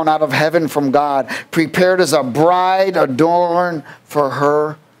 coming down out of heaven from God, prepared as a bride adorned for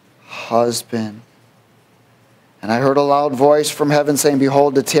her husband. And I heard a loud voice from heaven saying,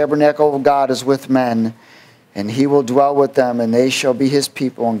 behold, the tabernacle of God is with men, and he will dwell with them, and they shall be his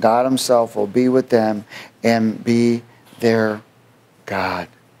people, and God himself will be with them and be their God.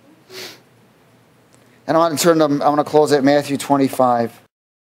 And I want to close at Matthew 25.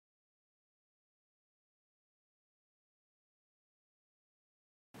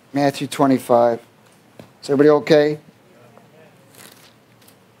 Matthew 25. Is everybody okay?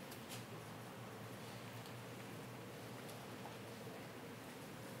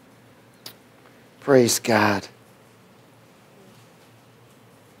 Praise God.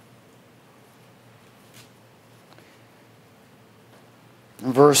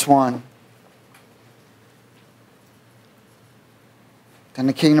 In verse 1. And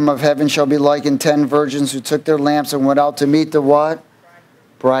the kingdom of heaven shall be likened 10 virgins who took their lamps and went out to meet the what?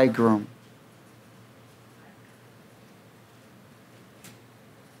 Bridegroom.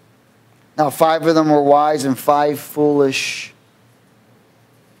 Now 5 of them were wise and 5 foolish.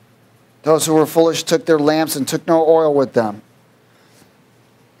 Those who were foolish took their lamps and took no oil with them.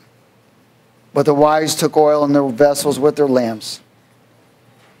 But the wise took oil in their vessels with their lamps.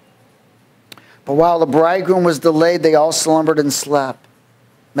 But while the bridegroom was delayed, they all slumbered and slept.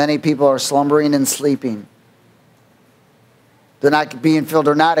 Many people are slumbering and sleeping. They're not being filled.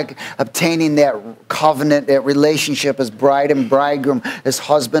 They're not obtaining that covenant, that relationship as bride and bridegroom, as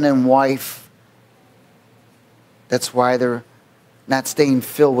husband and wife. That's why they're not staying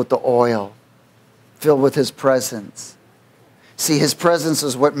filled with the oil, filled with his presence. See, his presence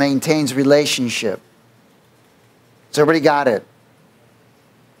is what maintains relationship. So everybody got it.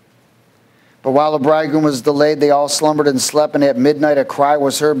 But while the bridegroom was delayed, they all slumbered and slept, and at midnight a cry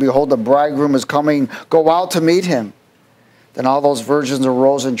was heard, behold, the bridegroom is coming, go out to meet him. Then all those virgins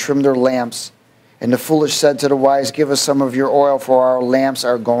arose and trimmed their lamps. And the foolish said to the wise, give us some of your oil, for our lamps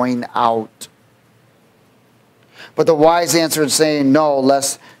are going out. But the wise answered, saying, no,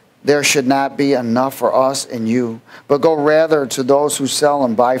 lest there should not be enough for us and you, but go rather to those who sell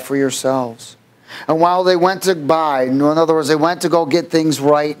and buy for yourselves. And while they went to buy, in other words, they went to go get things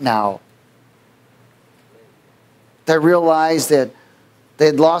right now, they realized that they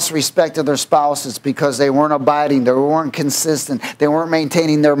had lost respect of their spouses because they weren't abiding, they weren't consistent, they weren't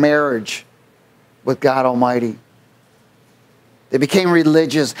maintaining their marriage with God Almighty. They became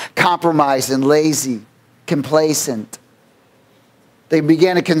religious, compromised, and lazy, complacent. They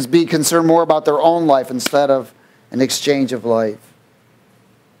began to be concerned more about their own life instead of an exchange of life.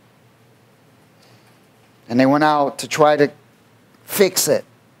 And they went out to try to fix it.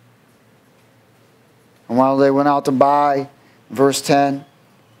 And while they went out to buy, verse 10,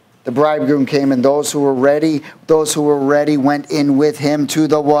 the bridegroom came, and those who were ready went in with him to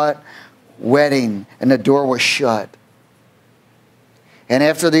the what? Wedding. And the door was shut. And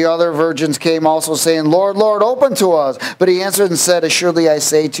after the other virgins came also saying, Lord, Lord, open to us. But he answered and said, Assuredly I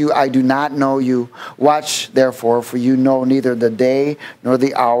say to you, I do not know you. Watch therefore, for you know neither the day nor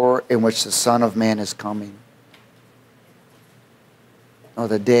the hour in which the Son of Man is coming. Nor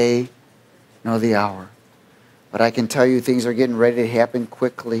the day nor the hour. But I can tell you things are getting ready to happen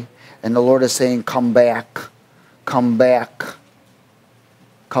quickly. And the Lord is saying, come back. Come back.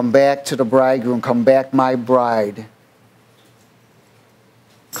 Come back to the bridegroom. Come back, my bride.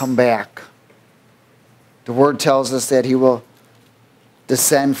 Come back. The word tells us that he will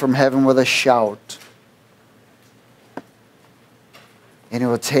descend from heaven with a shout. And he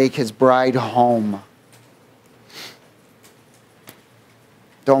will take his bride home.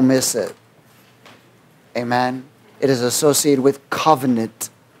 Don't miss it. Amen. It is associated with covenant.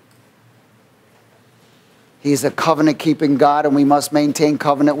 He's a covenant-keeping God, and we must maintain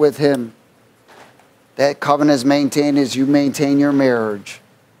covenant with him. That covenant is maintained as you maintain your marriage.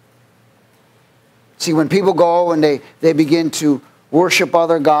 See, when people go and they begin to worship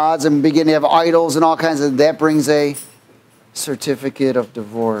other gods and begin to have idols and all kinds of, that brings a certificate of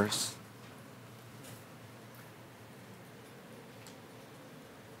divorce.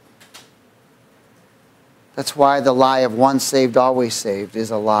 That's why the lie of once saved, always saved is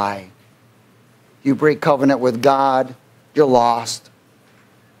a lie. You break covenant with God, you're lost.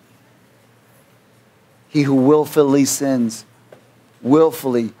 He who willfully sins,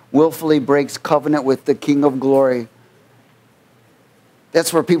 willfully breaks covenant with the King of glory.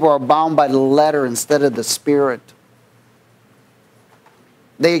 That's where people are bound by the letter instead of the Spirit.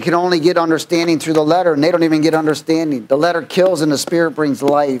 They can only get understanding through the letter, and they don't even get understanding. The letter kills and the Spirit brings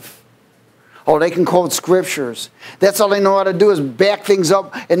life. Oh, they can quote scriptures. That's all they know how to do is back things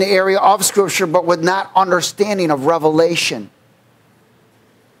up in the area of scripture, but with not understanding of revelation.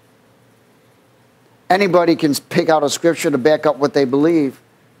 Anybody can pick out a scripture to back up what they believe,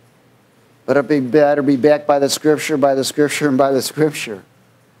 but it better be backed by the scripture, and by the scripture.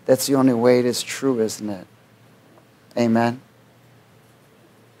 That's the only way it is true, isn't it? Amen.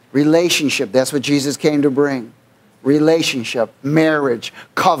 Relationship, that's what Jesus came to bring. Relationship, marriage,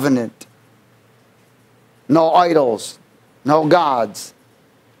 covenant. No idols, no gods,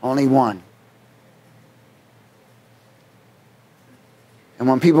 only one. And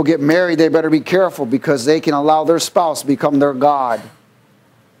when people get married, they better be careful because they can allow their spouse to become their God.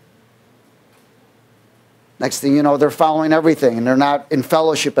 Next thing you know, they're following everything and they're not in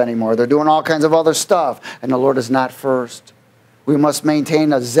fellowship anymore. They're doing all kinds of other stuff, and the Lord is not first. We must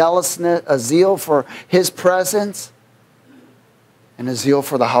maintain a zealousness, a zeal for his presence, and a zeal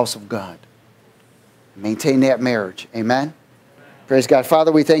for the house of God. Maintain that marriage. Amen? Praise God.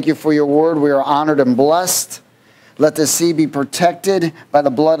 Father, we thank you for your word. We are honored and blessed. Let the seed be protected by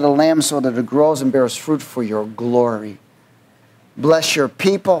the blood of the Lamb so that it grows and bears fruit for your glory. Bless your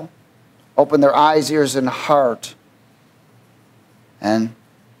people. Open their eyes, ears, and heart. And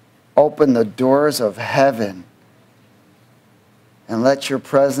open the doors of heaven. And let your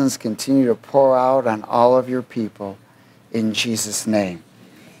presence continue to pour out on all of your people in Jesus' name.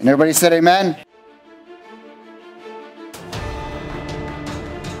 And everybody said amen.